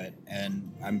to do it.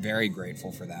 And I'm very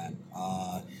grateful for that.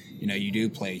 You do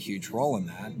play a huge role in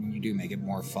that, and you do make it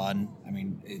more fun. I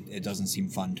mean, it doesn't seem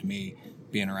fun to me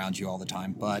being around you all the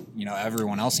time, but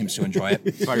everyone else seems to enjoy it.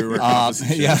 That's why we work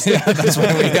opposite shifts. That's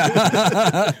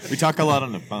why we talk a lot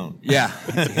on the phone. Yeah.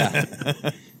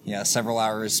 Several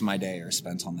hours of my day are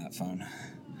spent on that phone,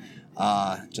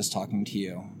 just talking to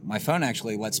you. My phone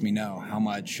actually lets me know how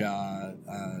much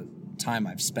time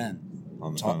I've spent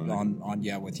on the phone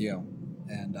with you,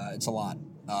 and it's a lot.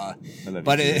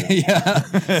 But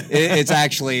it's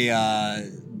actually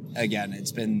again,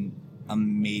 it's been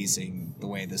amazing the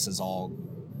way this has all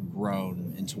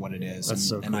grown into what it is. That's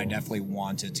so cool. And I definitely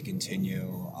want it to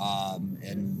continue.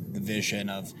 And the vision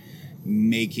of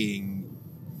making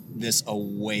this a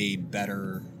way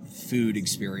better food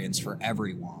experience for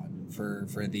everyone,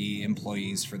 for the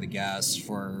employees, for the guests,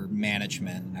 for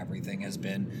management, and everything has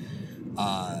been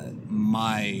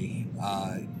my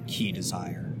key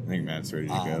desire. I think Matt's ready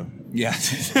to go. Yeah,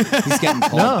 he's getting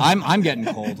cold. No. I'm getting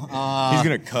cold. He's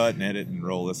gonna cut and edit and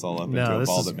roll this all up into a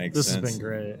ball that makes sense. This has been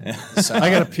great. So, I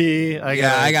gotta pee.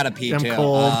 I gotta pee too. I'm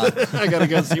cold. I gotta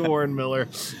go see Warren Miller.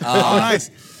 Oh,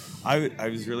 nice. I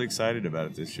was really excited about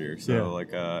it this year. So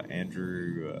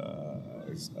Andrew,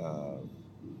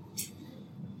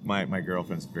 my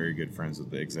girlfriend's very good friends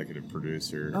with the executive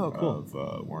producer of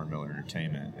Warren Miller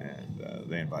Entertainment, and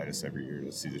they invite us every year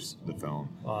to see the film.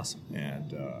 Awesome.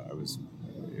 And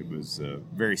it was a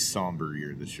very somber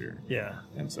year this year. Yeah.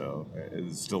 And so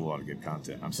it's still a lot of good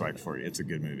content. I'm psyched for you. It's a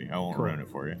good movie. I won't ruin it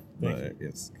for you, but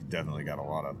it's definitely got a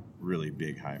lot of really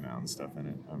big high mountain stuff in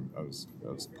it. I was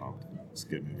pumped. It's a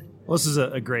good movie. Well, this is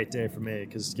a great day for me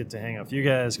because get to hang out with you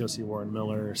guys, go see Warren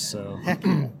Miller. So,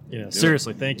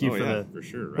 seriously, thank you for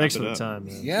sure. Thanks for the time,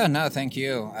 man. Yeah, no, thank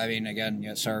you. I mean,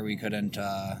 again, sorry we couldn't.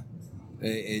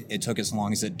 It took as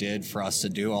long as it did for us to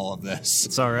do all of this.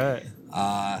 It's all right.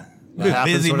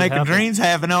 Busy making dreams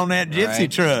happen on that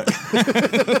Gypsy truck.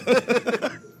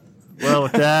 Well,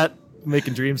 with that,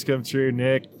 making dreams come true,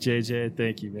 Nick, JJ,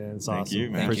 thank you, man. It's awesome. Thank you,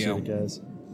 man. Appreciate it, guys.